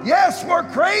 Yes, we're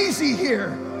crazy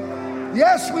here.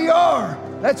 Yes, we are.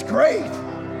 That's great.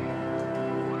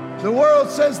 The world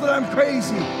says that I'm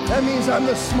crazy. That means I'm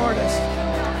the smartest.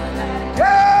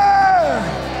 Yeah!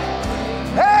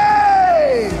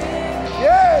 Hey!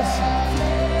 Yes!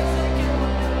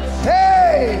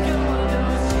 Hey!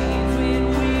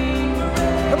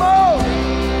 Come on!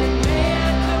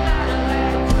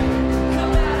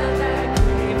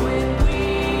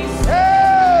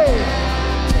 Hey!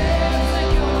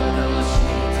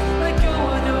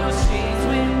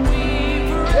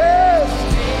 Yes!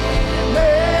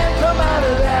 Man, come out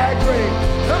of that grave.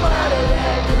 Come out of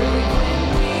that grave.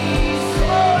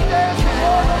 Come on!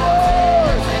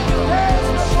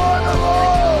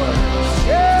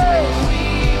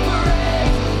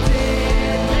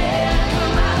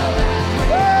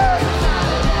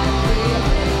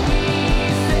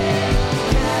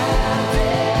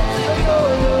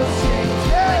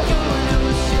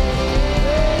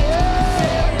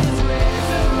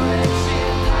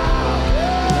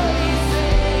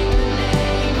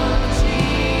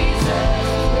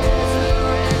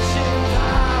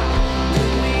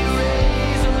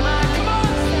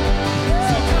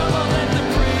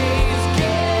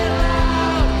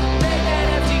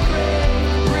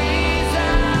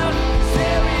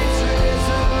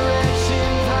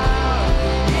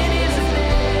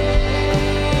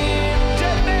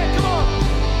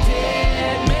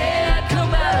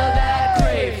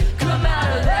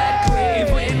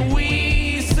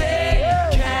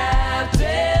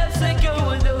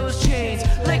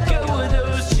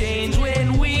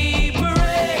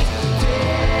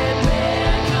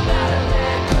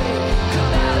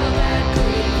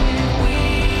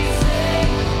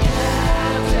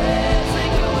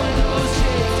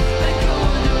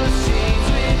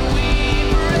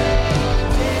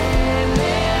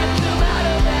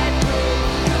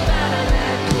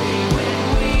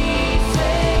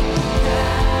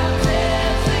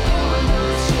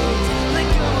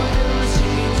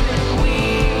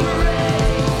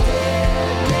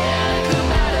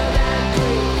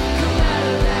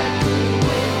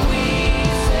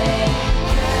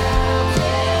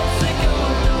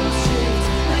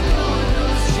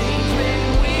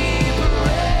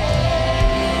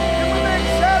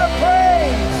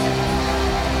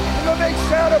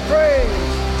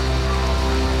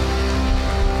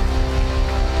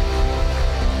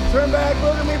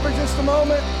 just a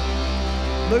moment.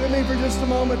 Look at me for just a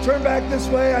moment. Turn back this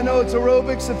way. I know it's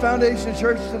aerobics at Foundation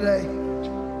Church today.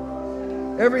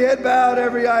 Every head bowed,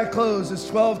 every eye closed. It's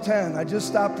 12:10. I just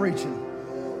stopped preaching.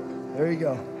 There you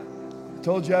go. I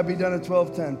told you I'd be done at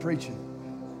 12:10 preaching.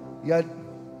 You got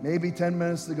maybe 10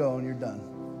 minutes to go and you're done.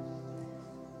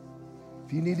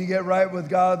 If you need to get right with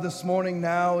God this morning,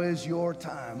 now is your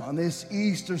time on this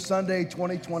Easter Sunday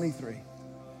 2023.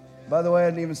 By the way, I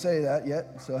didn't even say that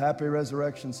yet, so happy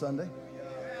Resurrection Sunday.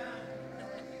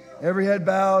 Every head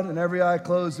bowed and every eye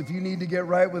closed. If you need to get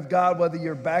right with God, whether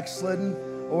you're backslidden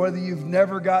or whether you've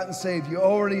never gotten saved, you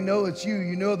already know it's you.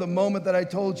 You know the moment that I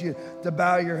told you to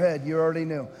bow your head, you already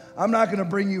knew. I'm not going to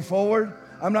bring you forward.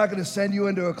 I'm not going to send you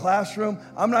into a classroom.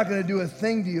 I'm not going to do a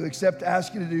thing to you except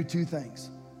ask you to do two things.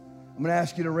 I'm going to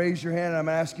ask you to raise your hand, and I'm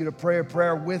going to ask you to pray a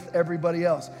prayer with everybody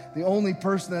else. The only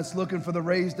person that's looking for the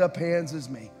raised up hands is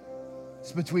me.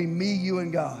 It's between me, you,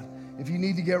 and God. If you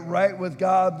need to get right with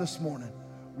God this morning,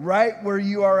 right where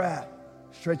you are at,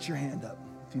 stretch your hand up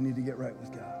if you need to get right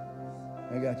with God.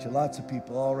 I got you. Lots of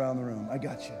people all around the room. I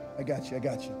got you. I got you. I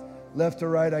got you. Left or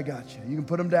right, I got you. You can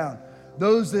put them down.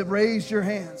 Those that raised your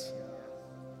hands,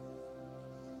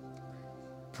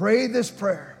 pray this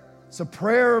prayer. It's a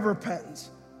prayer of repentance,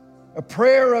 a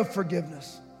prayer of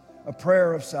forgiveness, a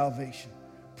prayer of salvation.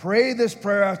 Pray this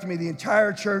prayer after me. The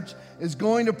entire church is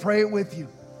going to pray it with you.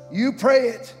 You pray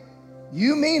it,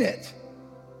 you mean it,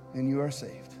 and you are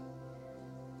saved.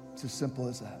 It's as simple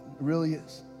as that. It really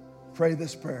is. Pray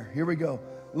this prayer. Here we go.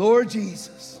 Lord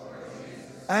Jesus,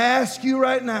 I ask you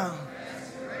right now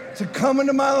to come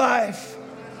into my life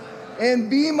and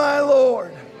be my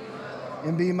Lord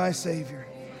and be my Savior.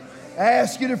 I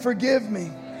ask you to forgive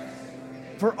me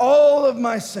for all of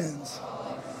my sins,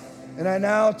 and I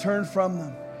now turn from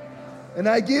them. And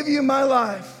I give you my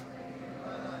life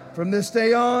from this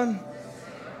day on,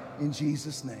 in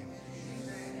Jesus' name.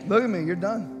 Look at me, you're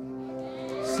done.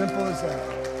 Simple as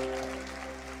that.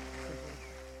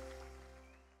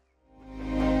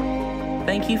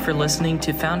 Thank you for listening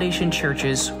to Foundation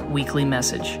Church's weekly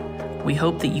message. We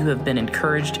hope that you have been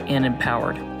encouraged and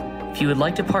empowered. If you would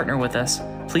like to partner with us,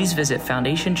 please visit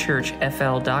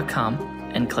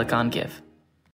foundationchurchfl.com and click on Give.